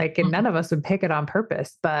 right? Like, and none of us would pick it on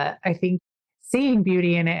purpose. But I think seeing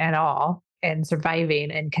beauty in it at all and surviving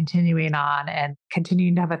and continuing on and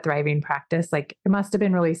continuing to have a thriving practice, like it must have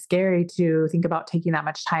been really scary to think about taking that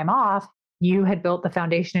much time off. You had built the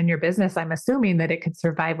foundation in your business. I'm assuming that it could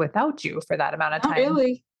survive without you for that amount of time. Not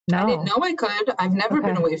really. No. I didn't know I could. I've never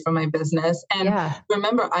been away from my business. And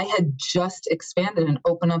remember, I had just expanded and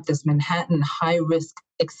opened up this Manhattan high risk,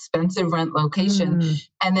 expensive rent location.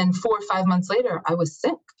 And then 4 or 5 months later, I was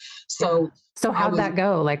sick. So how'd that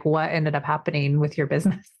go? Like what ended up happening with your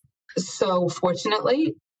business? So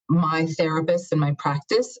fortunately, my therapist and my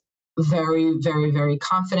practice, very, very, very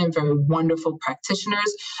confident, very wonderful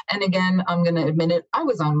practitioners. And again, I'm going to admit it, I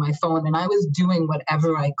was on my phone and I was doing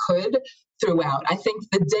whatever I could throughout. I think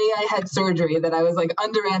the day I had surgery that I was like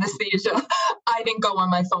under anesthesia, I didn't go on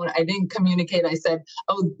my phone. I didn't communicate. I said,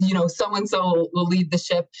 so-and-so will lead the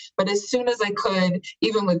ship. But as soon as I could,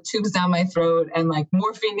 even with tubes down my throat and like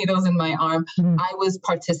morphine needles in my arm, I was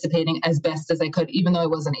participating as best as I could, even though I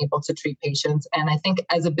wasn't able to treat patients. And I think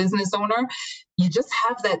as a business owner, you just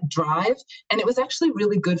have that drive. And it was actually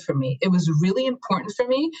really good for me. It was really important for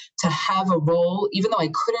me to have a role, even though I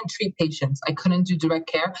couldn't treat patients, I couldn't do direct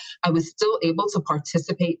care. I was still able to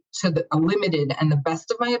participate to a limited and the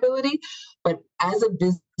best of my ability. But as a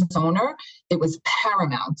business owner, it was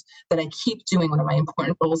paramount that I keep doing one of my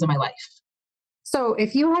important roles in my life. So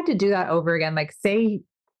if you had to do that over again, like say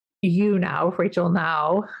you now, Rachel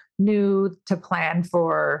now, knew to plan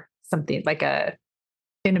for something like a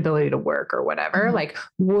inability to work or whatever, like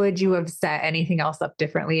would you have set anything else up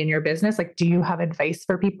differently in your business? Like, do you have advice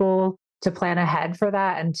for people to plan ahead for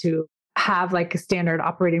that and to have like standard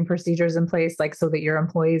operating procedures in place, like so that your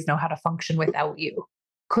employees know how to function without you?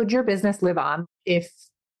 Could your business live on if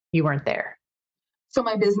you weren't there? So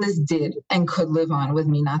my business did and could live on with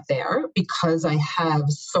me not there because I have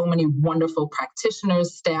so many wonderful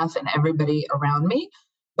practitioners, staff, and everybody around me.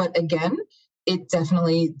 But again, it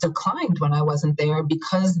definitely declined when I wasn't there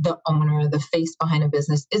because the owner, the face behind a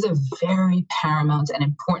business, is a very paramount and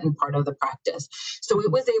important part of the practice. So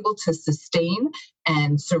it was able to sustain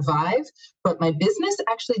and survive, but my business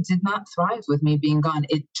actually did not thrive with me being gone.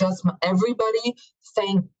 It just, everybody,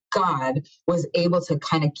 thank God, was able to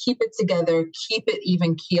kind of keep it together, keep it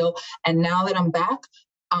even keel. And now that I'm back,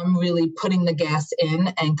 I'm really putting the gas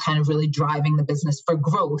in and kind of really driving the business for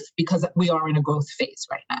growth because we are in a growth phase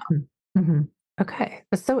right now. Mm-hmm. Okay.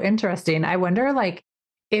 That's so interesting. I wonder like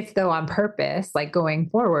if though on purpose, like going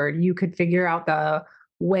forward, you could figure out the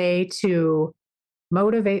way to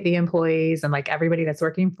motivate the employees and like everybody that's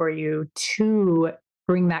working for you to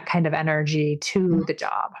bring that kind of energy to the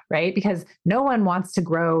job, right? Because no one wants to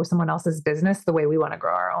grow someone else's business the way we want to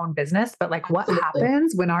grow our own business. But like what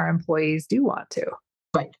happens when our employees do want to?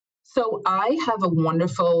 Right. So I have a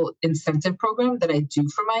wonderful incentive program that I do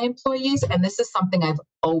for my employees. And this is something I've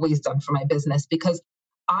always done for my business because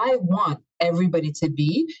I want everybody to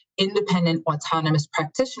be independent, autonomous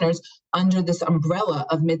practitioners under this umbrella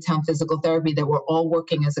of Midtown Physical Therapy that we're all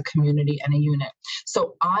working as a community and a unit.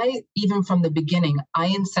 So even from the beginning, I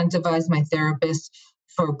incentivize my therapists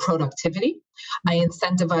for productivity. I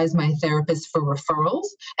incentivize my therapists for referrals,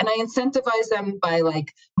 and I incentivize them by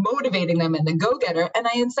motivating them in the go-getter, and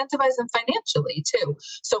I incentivize them financially too.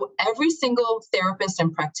 So every single therapist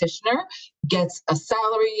and practitioner gets a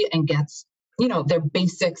salary and gets their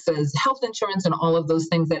basics as health insurance and all of those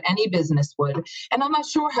things that any business would. And I'm not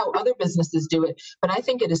sure how other businesses do it, but I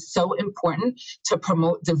think it is so important to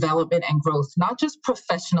promote development and growth, not just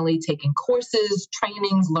professionally taking courses,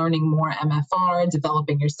 trainings, learning more MFR,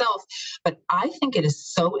 developing yourself, but I think it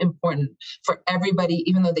is so important for everybody,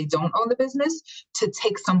 even though they don't own the business, to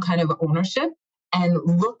take some kind of ownership and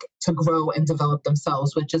look to grow and develop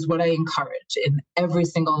themselves, which is what I encourage in every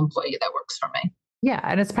single employee that works for me. Yeah.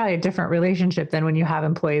 And it's probably a different relationship than when you have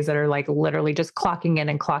employees that are literally just clocking in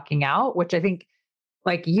and clocking out, which I think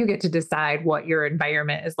you get to decide what your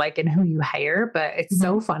environment is like and who you hire. But it's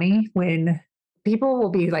so funny when people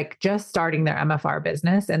will be just starting their MFR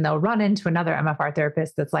business and they'll run into another MFR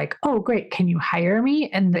therapist that's like, oh, great. Can you hire me?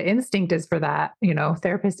 And the instinct is for that,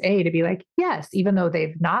 therapist A to be like, yes, even though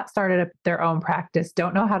they've not started their own practice,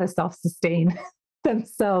 don't know how to self-sustain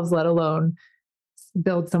themselves, let alone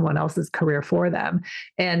build someone else's career for them.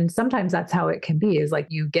 And sometimes that's how it can be, is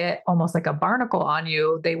you get almost like a barnacle on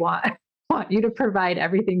you. They want you to provide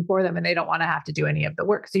everything for them and they don't want to have to do any of the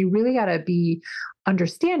work. So you really got to be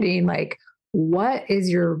understanding what is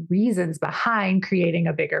your reasons behind creating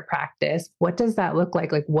a bigger practice? What does that look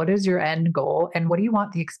like? What is your end goal? And what do you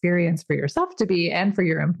want the experience for yourself to be and for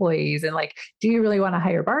your employees? And do you really want to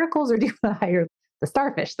hire barnacles, or do you want to hire the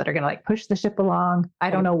starfish that are going to push the ship along?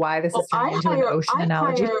 I don't know why this is turning into an ocean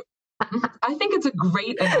analogy. I think it's a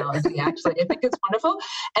great analogy, actually. I think it's wonderful.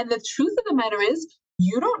 And the truth of the matter is,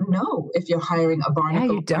 you don't know if you're hiring a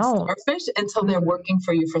barnacle or a starfish until they're working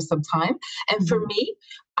for you for some time. And for me,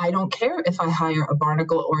 I don't care if I hire a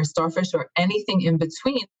barnacle or a starfish or anything in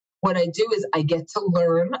between. What I do is I get to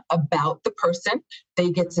learn about the person,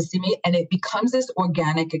 they get to see me, and it becomes this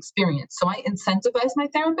organic experience. So I incentivize my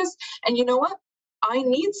therapists. And you know what? I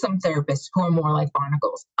need some therapists who are more like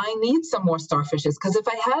barnacles. I need some more starfishes, because if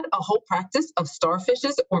I had a whole practice of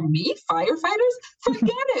starfishes or me, firefighters,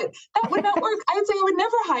 forget it. That would not work. I'd say I would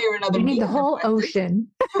never hire another. We need the whole ocean.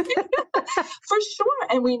 For sure.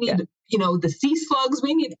 And we need, the sea slugs.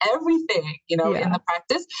 We need everything, in the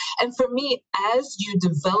practice. And for me, as you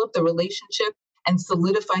develop the relationship and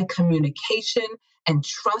solidify communication and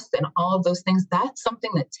trust and all of those things, that's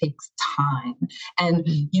something that takes time. And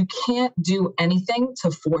you can't do anything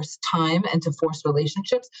to force time and to force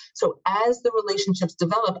relationships. So as the relationships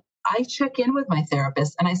develop, I check in with my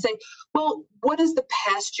therapist and I say, well, what has the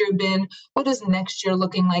past year been? What is next year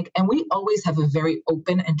looking like? And we always have a very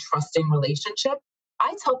open and trusting relationship.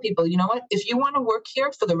 I tell people, you know what, if you want to work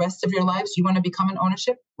here for the rest of your lives, you want to become an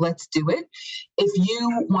ownership, let's do it. If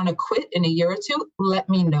you want to quit in a year or two, let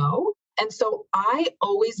me know. And so I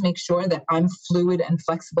always make sure that I'm fluid and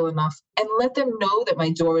flexible enough and let them know that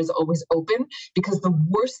my door is always open, because the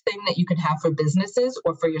worst thing that you can have for businesses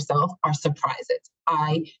or for yourself are surprises.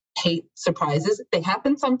 I hate surprises. They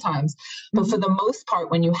happen sometimes, but for the most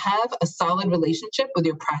part, when you have a solid relationship with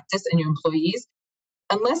your practice and your employees,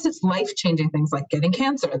 unless it's life-changing things like getting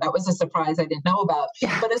cancer, that was a surprise I didn't know about.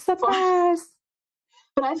 Yeah, but it's surprise.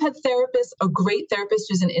 But I've had therapists, a great therapist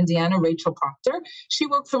who's in Indiana, Rachel Proctor. She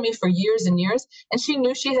worked for me for years and years, and she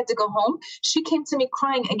knew she had to go home. She came to me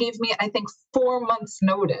crying and gave me, I think, 4 months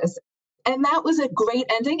notice. And that was a great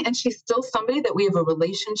ending. And she's still somebody that we have a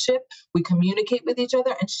relationship. We communicate with each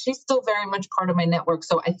other, and she's still very much part of my network.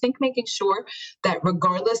 So I think making sure that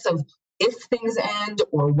regardless of if things end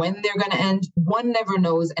or when they're going to end, one never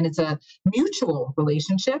knows. And it's a mutual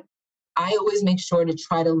relationship. I always make sure to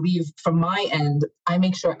try to leave from my end. I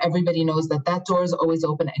make sure everybody knows that that door is always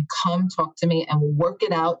open, and come talk to me and we'll work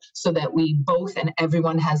it out so that we both and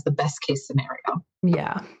everyone has the best case scenario.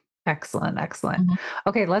 Yeah. Excellent. Excellent.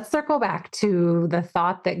 Okay. Let's circle back to the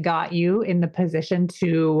thought that got you in the position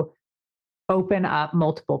to open up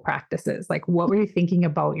multiple practices. What were you thinking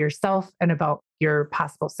about yourself and about your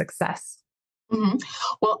possible success?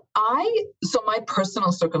 Well, so my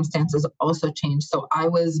personal circumstances also changed. So I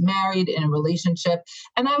was married in a relationship,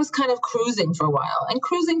 and I was kind of cruising for a while, and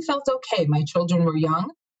cruising felt okay. My children were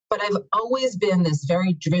young, but I've always been this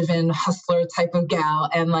very driven hustler type of gal.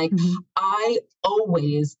 And I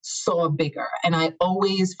always saw bigger, and I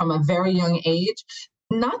always, from a very young age,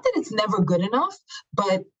 not that it's never good enough,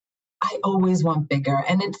 but I always want bigger.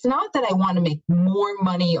 And it's not that I want to make more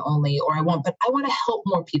money only, but I want to help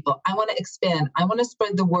more people. I want to expand. I want to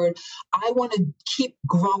spread the word. I want to keep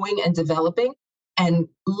growing and developing and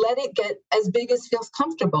let it get as big as feels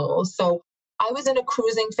comfortable. So I was in a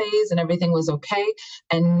cruising phase and everything was okay.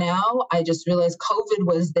 And now I just realized COVID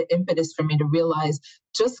was the impetus for me to realize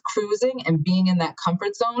just cruising and being in that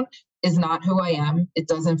comfort zone is not who I am. It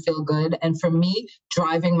doesn't feel good. And for me,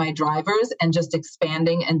 driving my drivers and just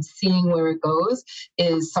expanding and seeing where it goes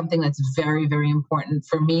is something that's very, very important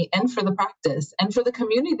for me and for the practice and for the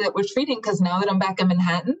community that we're treating. Because now that I'm back in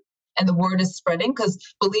Manhattan and the word is spreading, because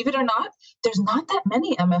believe it or not, there's not that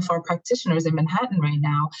many MFR practitioners in Manhattan right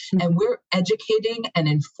now. And we're educating and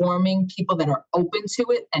informing people that are open to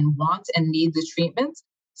it and want and need the treatments.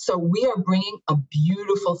 So we are bringing a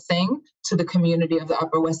beautiful thing to the community of the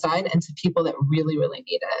Upper West Side and to people that really, really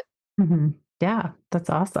need it. Mm-hmm. Yeah, that's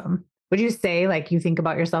awesome. Would you say like you think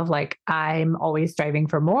about yourself like I'm always striving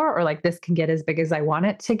for more, or like this can get as big as I want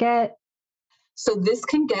it to get? So this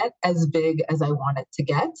can get as big as I want it to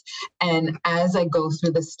get. And as I go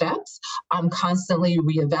through the steps, I'm constantly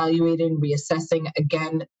reevaluating, reassessing.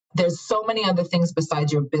 Again, there's so many other things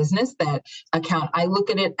besides your business that account. I look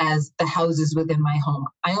at it as the houses within my home.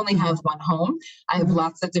 I only have one home. I have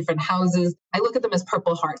lots of different houses. I look at them as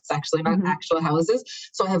purple hearts, actually, not actual houses.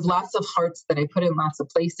 So I have lots of hearts that I put in lots of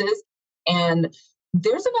places. And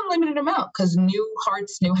there's an unlimited amount because new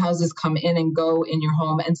hearts, new houses come in and go in your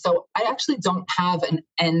home. And so I actually don't have an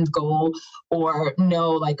end goal or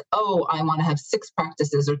know like, oh, I want to have 6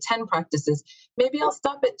 practices or 10 practices. Maybe I'll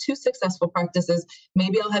stop at 2 successful practices.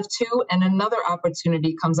 Maybe I'll have 2 and another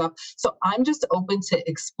opportunity comes up. So I'm just open to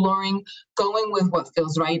exploring, going with what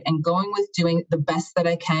feels right and going with doing the best that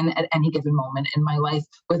I can at any given moment in my life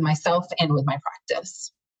with myself and with my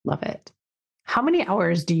practice. Love it. How many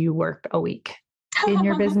hours do you work a week? In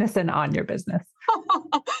your business and on your business?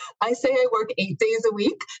 I say I work 8 days a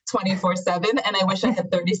week, 24/7, and I wish I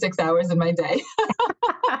had 36 hours in my day.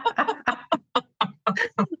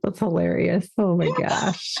 That's hilarious. Oh my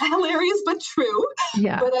gosh. Hilarious, but true.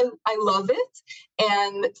 Yeah. But I love it.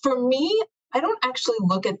 And for me, I don't actually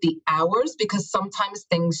look at the hours because sometimes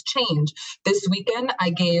things change. This weekend,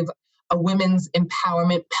 I gave a women's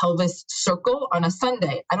empowerment pelvis circle on a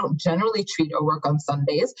Sunday. I don't generally treat or work on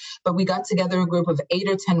Sundays, but we got together a group of 8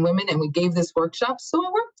 or 10 women and we gave this workshop. So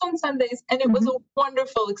I worked on Sundays and it was a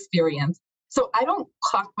wonderful experience. So I don't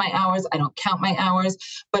clock my hours. I don't count my hours,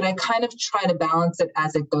 but I kind of try to balance it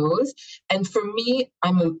as it goes. And for me,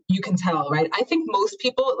 you can tell, right? I think most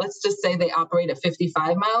people, let's just say they operate at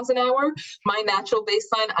 55 miles an hour. My natural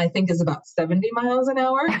baseline, I think, is about 70 miles an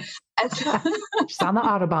hour. Just on the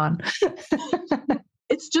Autobahn.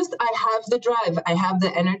 It's just, I have the drive, I have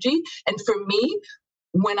the energy. And for me,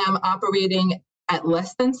 when I'm operating at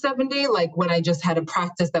less than 70, like when I just had a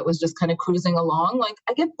practice that was just kind of cruising along, like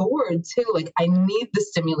I get bored too. Like I need the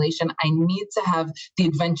stimulation. I need to have the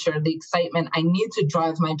adventure, the excitement. I need to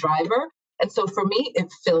drive my driver. And so for me,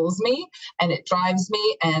 it fills me and it drives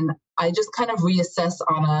me. And I just kind of reassess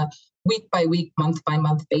on a week by week, month by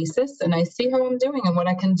month basis. And I see how I'm doing and what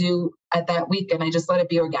I can do at that week. And I just let it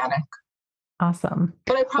be organic. Awesome.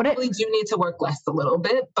 But I probably do need to work less a little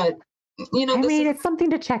bit, but it's something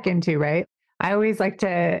to check into, right? I always like to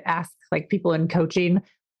ask like people in coaching,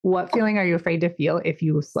 what feeling are you afraid to feel if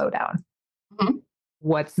you slow down? Mm-hmm.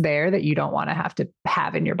 What's there that you don't want to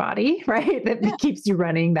have in your body, right? That keeps you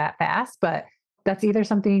running that fast, but that's either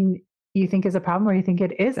something you think is a problem or you think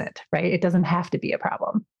it isn't, right? It doesn't have to be a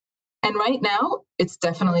problem. And right now, it's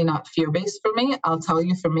definitely not fear-based for me. I'll tell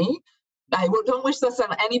you, for me, don't wish this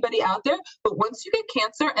on anybody out there, but once you get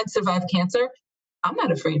cancer and survive cancer, I'm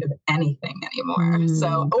not afraid of anything anymore.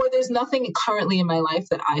 So, or there's nothing currently in my life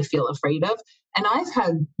that I feel afraid of. And I've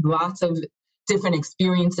had lots of different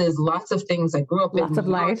experiences, lots of things. I grew up lots of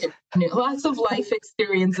life, lots of life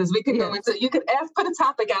experiences. We could go into, you could put a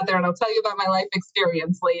topic out there and I'll tell you about my life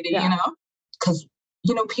experience, lady, because,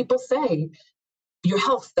 people say, your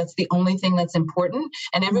health, that's the only thing that's important.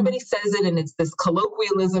 And everybody says it, and it's this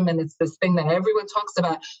colloquialism, and it's this thing that everyone talks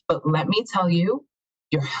about. But let me tell you,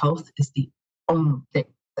 your health is the only thing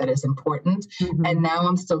that is important. And now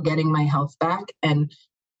I'm still getting my health back. And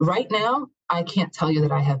right now, I can't tell you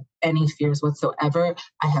that I have any fears whatsoever.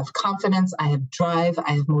 I have confidence, I have drive,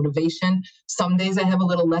 I have motivation. Some days I have a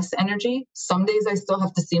little less energy. Some days I still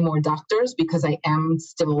have to see more doctors because I am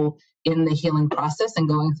still in the healing process and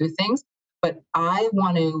going through things. But I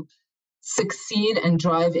want to succeed and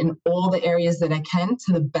drive in all the areas that I can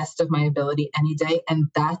to the best of my ability any day. And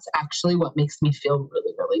that's actually what makes me feel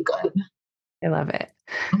really, really good. I love it.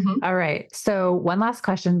 Mhm. All right. So, one last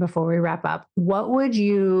question before we wrap up. What would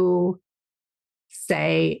you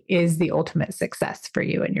say is the ultimate success for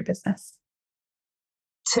you in your business?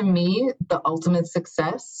 To me, the ultimate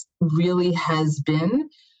success really has been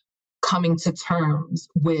coming to terms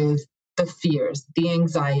with the fears, the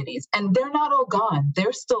anxieties, and they're not all gone.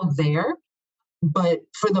 They're still there. But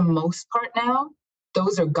for the most part now,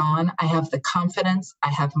 those are gone. I have the confidence, I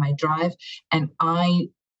have my drive, and I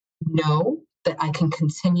know that I can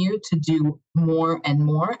continue to do more and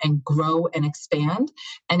more and grow and expand.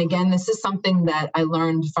 And again, this is something that I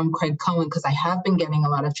learned from Craig Cohen because I have been getting a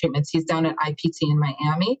lot of treatments. He's down at IPT in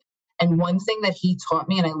Miami. And one thing that he taught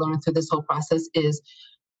me and I learned through this whole process is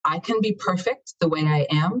I can be perfect the way I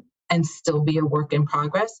am and still be a work in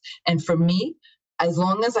progress. And for me, as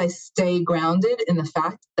long as I stay grounded in the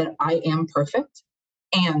fact that I am perfect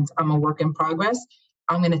and I'm a work in progress,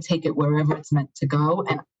 I'm going to take it wherever it's meant to go.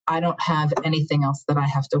 And I don't have anything else that I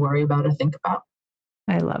have to worry about or think about.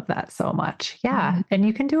 I love that so much. Yeah. Mhm. And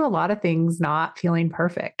you can do a lot of things not feeling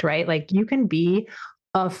perfect, right? Like you can be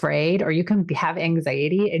afraid or you can have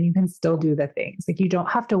anxiety and you can still do the things. Like you don't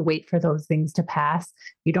have to wait for those things to pass.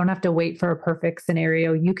 You don't have to wait for a perfect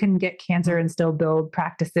scenario. You can get cancer and still build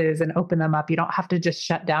practices and open them up. You don't have to just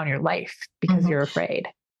shut down your life because Mhm. you're afraid.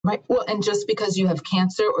 Right. Well, and just because you have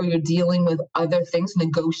cancer or you're dealing with other things,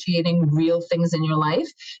 negotiating real things in your life,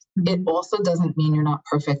 it Mhm. also doesn't mean you're not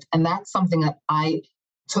perfect. And that's something that I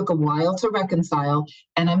took a while to reconcile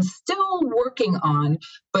and I'm still working on,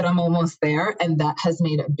 but I'm almost there. And that has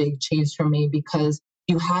made a big change for me because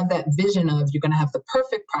you have that vision of you're going to have the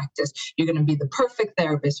perfect practice, you're going to be the perfect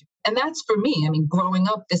therapist. And that's for me. I mean, growing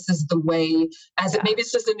up, this is the way, as it Yeah. maybe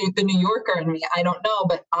it's just the New Yorker in me. I don't know,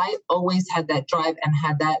 but I always had that drive and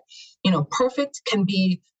had that, perfect can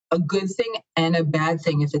be a good thing and a bad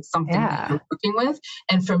thing if it's something that Yeah. you're working with.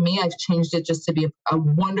 And for me, I've changed it just to be a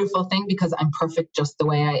wonderful thing because I'm perfect just the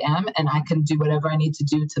way I am. And I can do whatever I need to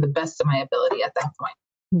do to the best of my ability at that point.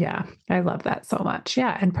 Yeah, I love that so much.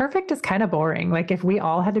 Yeah. And perfect is kind of boring. Like if we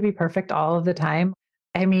all had to be perfect all of the time,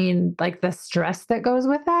 I mean, like the stress that goes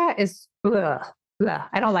with that is, ugh, ugh,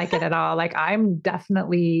 I don't like it at all. Like I'm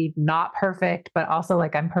definitely not perfect, but also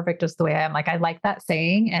like I'm perfect just the way I am. Like I like that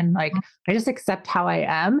saying and like I just accept how I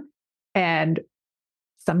am. And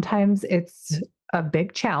sometimes it's a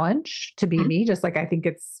big challenge to be Mhm. me, just like I think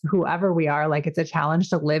it's whoever we are. Like it's a challenge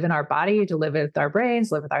to live in our body, to live with our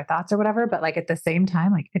brains, live with our thoughts or whatever. But like at the same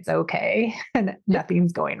time, like it's okay and Yeah.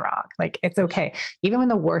 nothing's going wrong. Like it's okay. Even when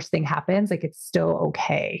the worst thing happens, like it's still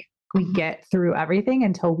okay. We Mhm. get through everything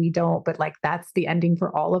until we don't. But like that's the ending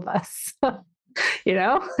for all of us, you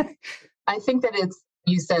know? I think that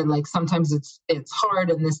you said like sometimes it's hard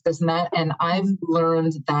and this and that. And I've Mhm.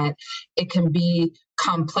 learned that it can be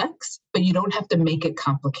complex, but you don't have to make it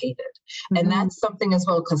complicated. And Mhm. that's something as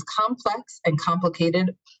well, because complex and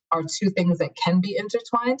complicated are two things that can be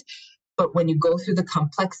intertwined. But when you go through the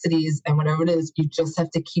complexities and whatever it is, you just have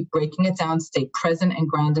to keep breaking it down, stay present and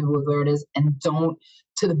grounded with where it is, and don't,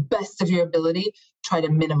 to the best of your ability, try to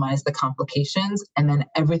minimize the complications. And then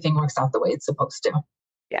everything works out the way it's supposed to.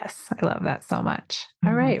 Yes, I love that so much.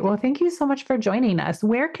 All Mhm. right. Well, thank you so much for joining us.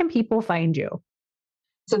 Where can people find you?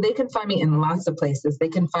 So they can find me in lots of places. They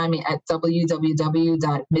can find me at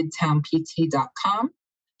www.midtownpt.com.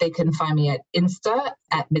 They can find me at Insta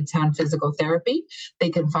at Midtown Physical Therapy. They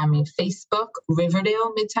can find me Facebook,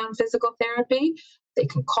 Riverdale Midtown Physical Therapy. They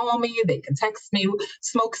can call me, they can text me,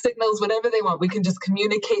 smoke signals, whatever they want. We can just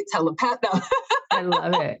communicate telepath. No. I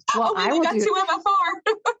love it. Well, Oh, we only got two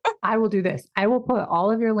MFR. I will do this. I will put all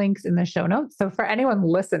of your links in the show notes. So for anyone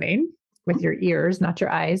listening with your ears, not your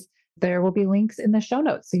eyes, there will be links in the show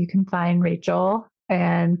notes. So you can find Rachel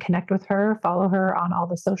and connect with her, follow her on all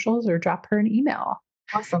the socials or drop her an email.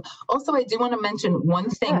 Awesome. Also, I do want to mention one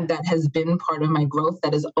thing Yeah. that has been part of my growth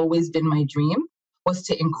that has always been my dream was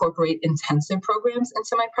to incorporate intensive programs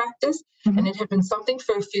into my practice. And Mhm. it had been something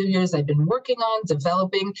for a few years I've been working on,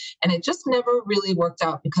 developing, and it just never really worked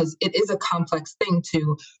out because it is a complex thing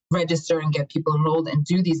to register and get people enrolled and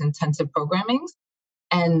do these intensive programmings.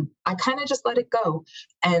 And I kind of just let it go.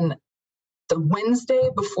 And the Wednesday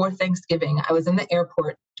before Thanksgiving, I was in the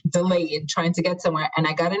airport, delayed, trying to get somewhere, and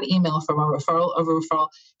I got an email from a referral of a referral.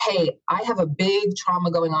 Hey, I have a big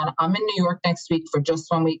trauma going on. I'm in New York next week for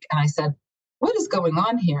just 1 week. And I said, what is going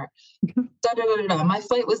on here? Da, da, da, da, da. My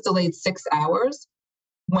flight was delayed 6 hours.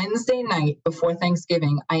 Wednesday night before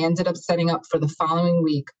Thanksgiving, I ended up setting up for the following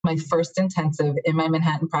week my first intensive in my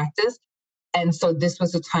Manhattan practice. And so this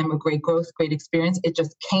was a time of great growth, great experience. It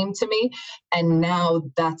just came to me. And now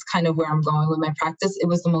that's kind of where I'm going with my practice. It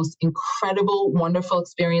was the most incredible, wonderful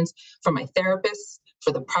experience for my therapist,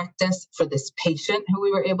 for the practice, for this patient who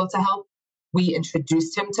we were able to help. We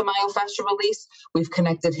introduced him to myofascial release. We've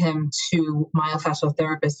connected him to myofascial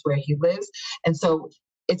therapists where he lives. And so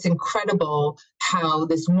it's incredible how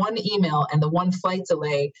this one email and the one flight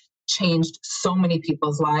delay changed so many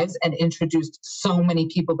people's lives and introduced so many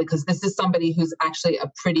people, because this is somebody who's actually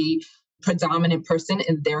a pretty predominant person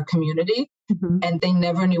in their community. And they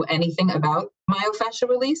never knew anything about myofascial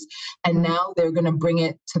release. And now they're going to bring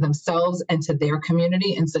it to themselves and to their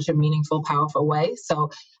community in such a meaningful, powerful way.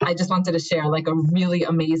 So I just wanted to share like a really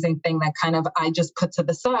amazing thing that kind of I just put to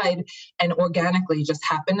the side and organically just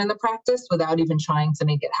happened in the practice without even trying to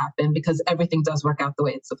make it happen, because everything does work out the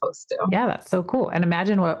way it's supposed to. Yeah, that's so cool. And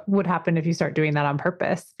imagine what would happen if you start doing that on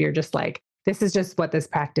purpose. If you're just like, this is just what this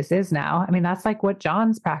practice is now. I mean, that's like what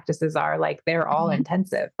John's practices are. Like they're all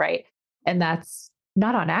intensive, right? And that's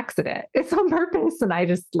not on accident. It's on purpose. And I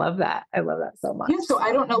just love that. I love that so much. Yeah, so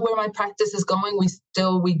I don't know where my practice is going.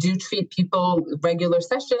 We do treat people regular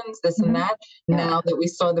sessions, this and that, now that we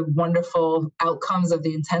saw the wonderful outcomes of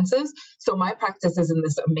the intensives. So my practice is in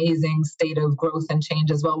this amazing state of growth and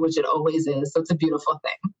change as well, which it always is. So it's a beautiful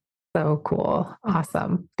thing. So cool.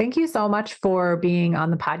 Awesome. Thank you so much for being on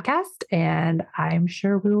the podcast. And I'm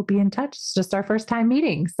sure we will be in touch. It's just our first time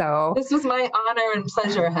meeting. So this was my honor and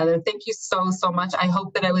pleasure, Heather. Thank you so, so much. I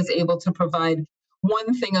hope that I was able to provide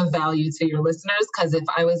one thing of value to your listeners, because if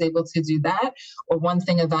I was able to do that, or one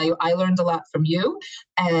thing of value, I learned a lot from you.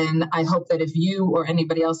 And I hope that if you or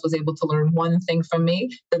anybody else was able to learn one thing from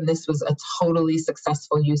me, then this was a totally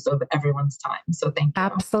successful use of everyone's time. So thank you.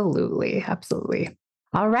 Absolutely. Absolutely.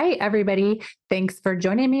 All right, everybody. Thanks for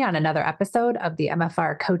joining me on another episode of the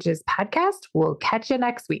MFR Coaches Podcast. We'll catch you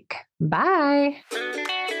next week. Bye.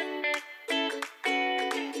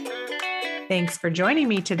 Thanks for joining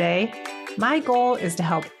me today. My goal is to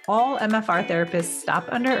help all MFR therapists stop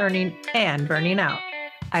under-earning and burning out.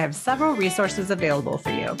 I have several resources available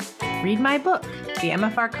for you. Read my book, The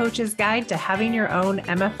MFR Coach's Guide to Having Your Own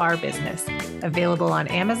MFR Business, available on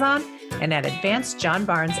Amazon and at Advanced John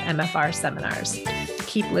Barnes MFR seminars.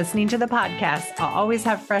 Keep listening to the podcast. I'll always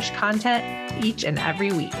have fresh content each and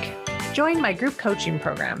every week. Join my group coaching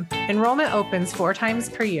program. Enrollment opens 4 times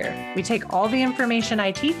per year. We take all the information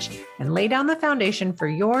I teach and lay down the foundation for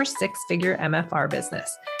your 6-figure MFR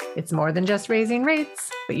business. It's more than just raising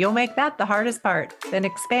rates, but you'll make that the hardest part. Then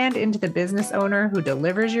expand into the business owner who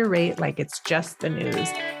delivers your rate like it's just the news,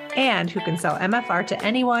 and who can sell MFR to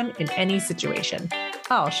anyone in any situation.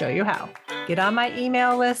 I'll show you how. Get on my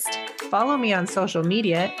email list, follow me on social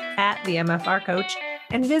media at the MFR Coach,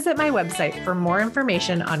 and visit my website for more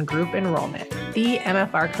information on group enrollment,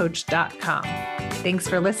 themfrcoach.com. Thanks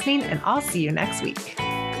for listening, and I'll see you next week.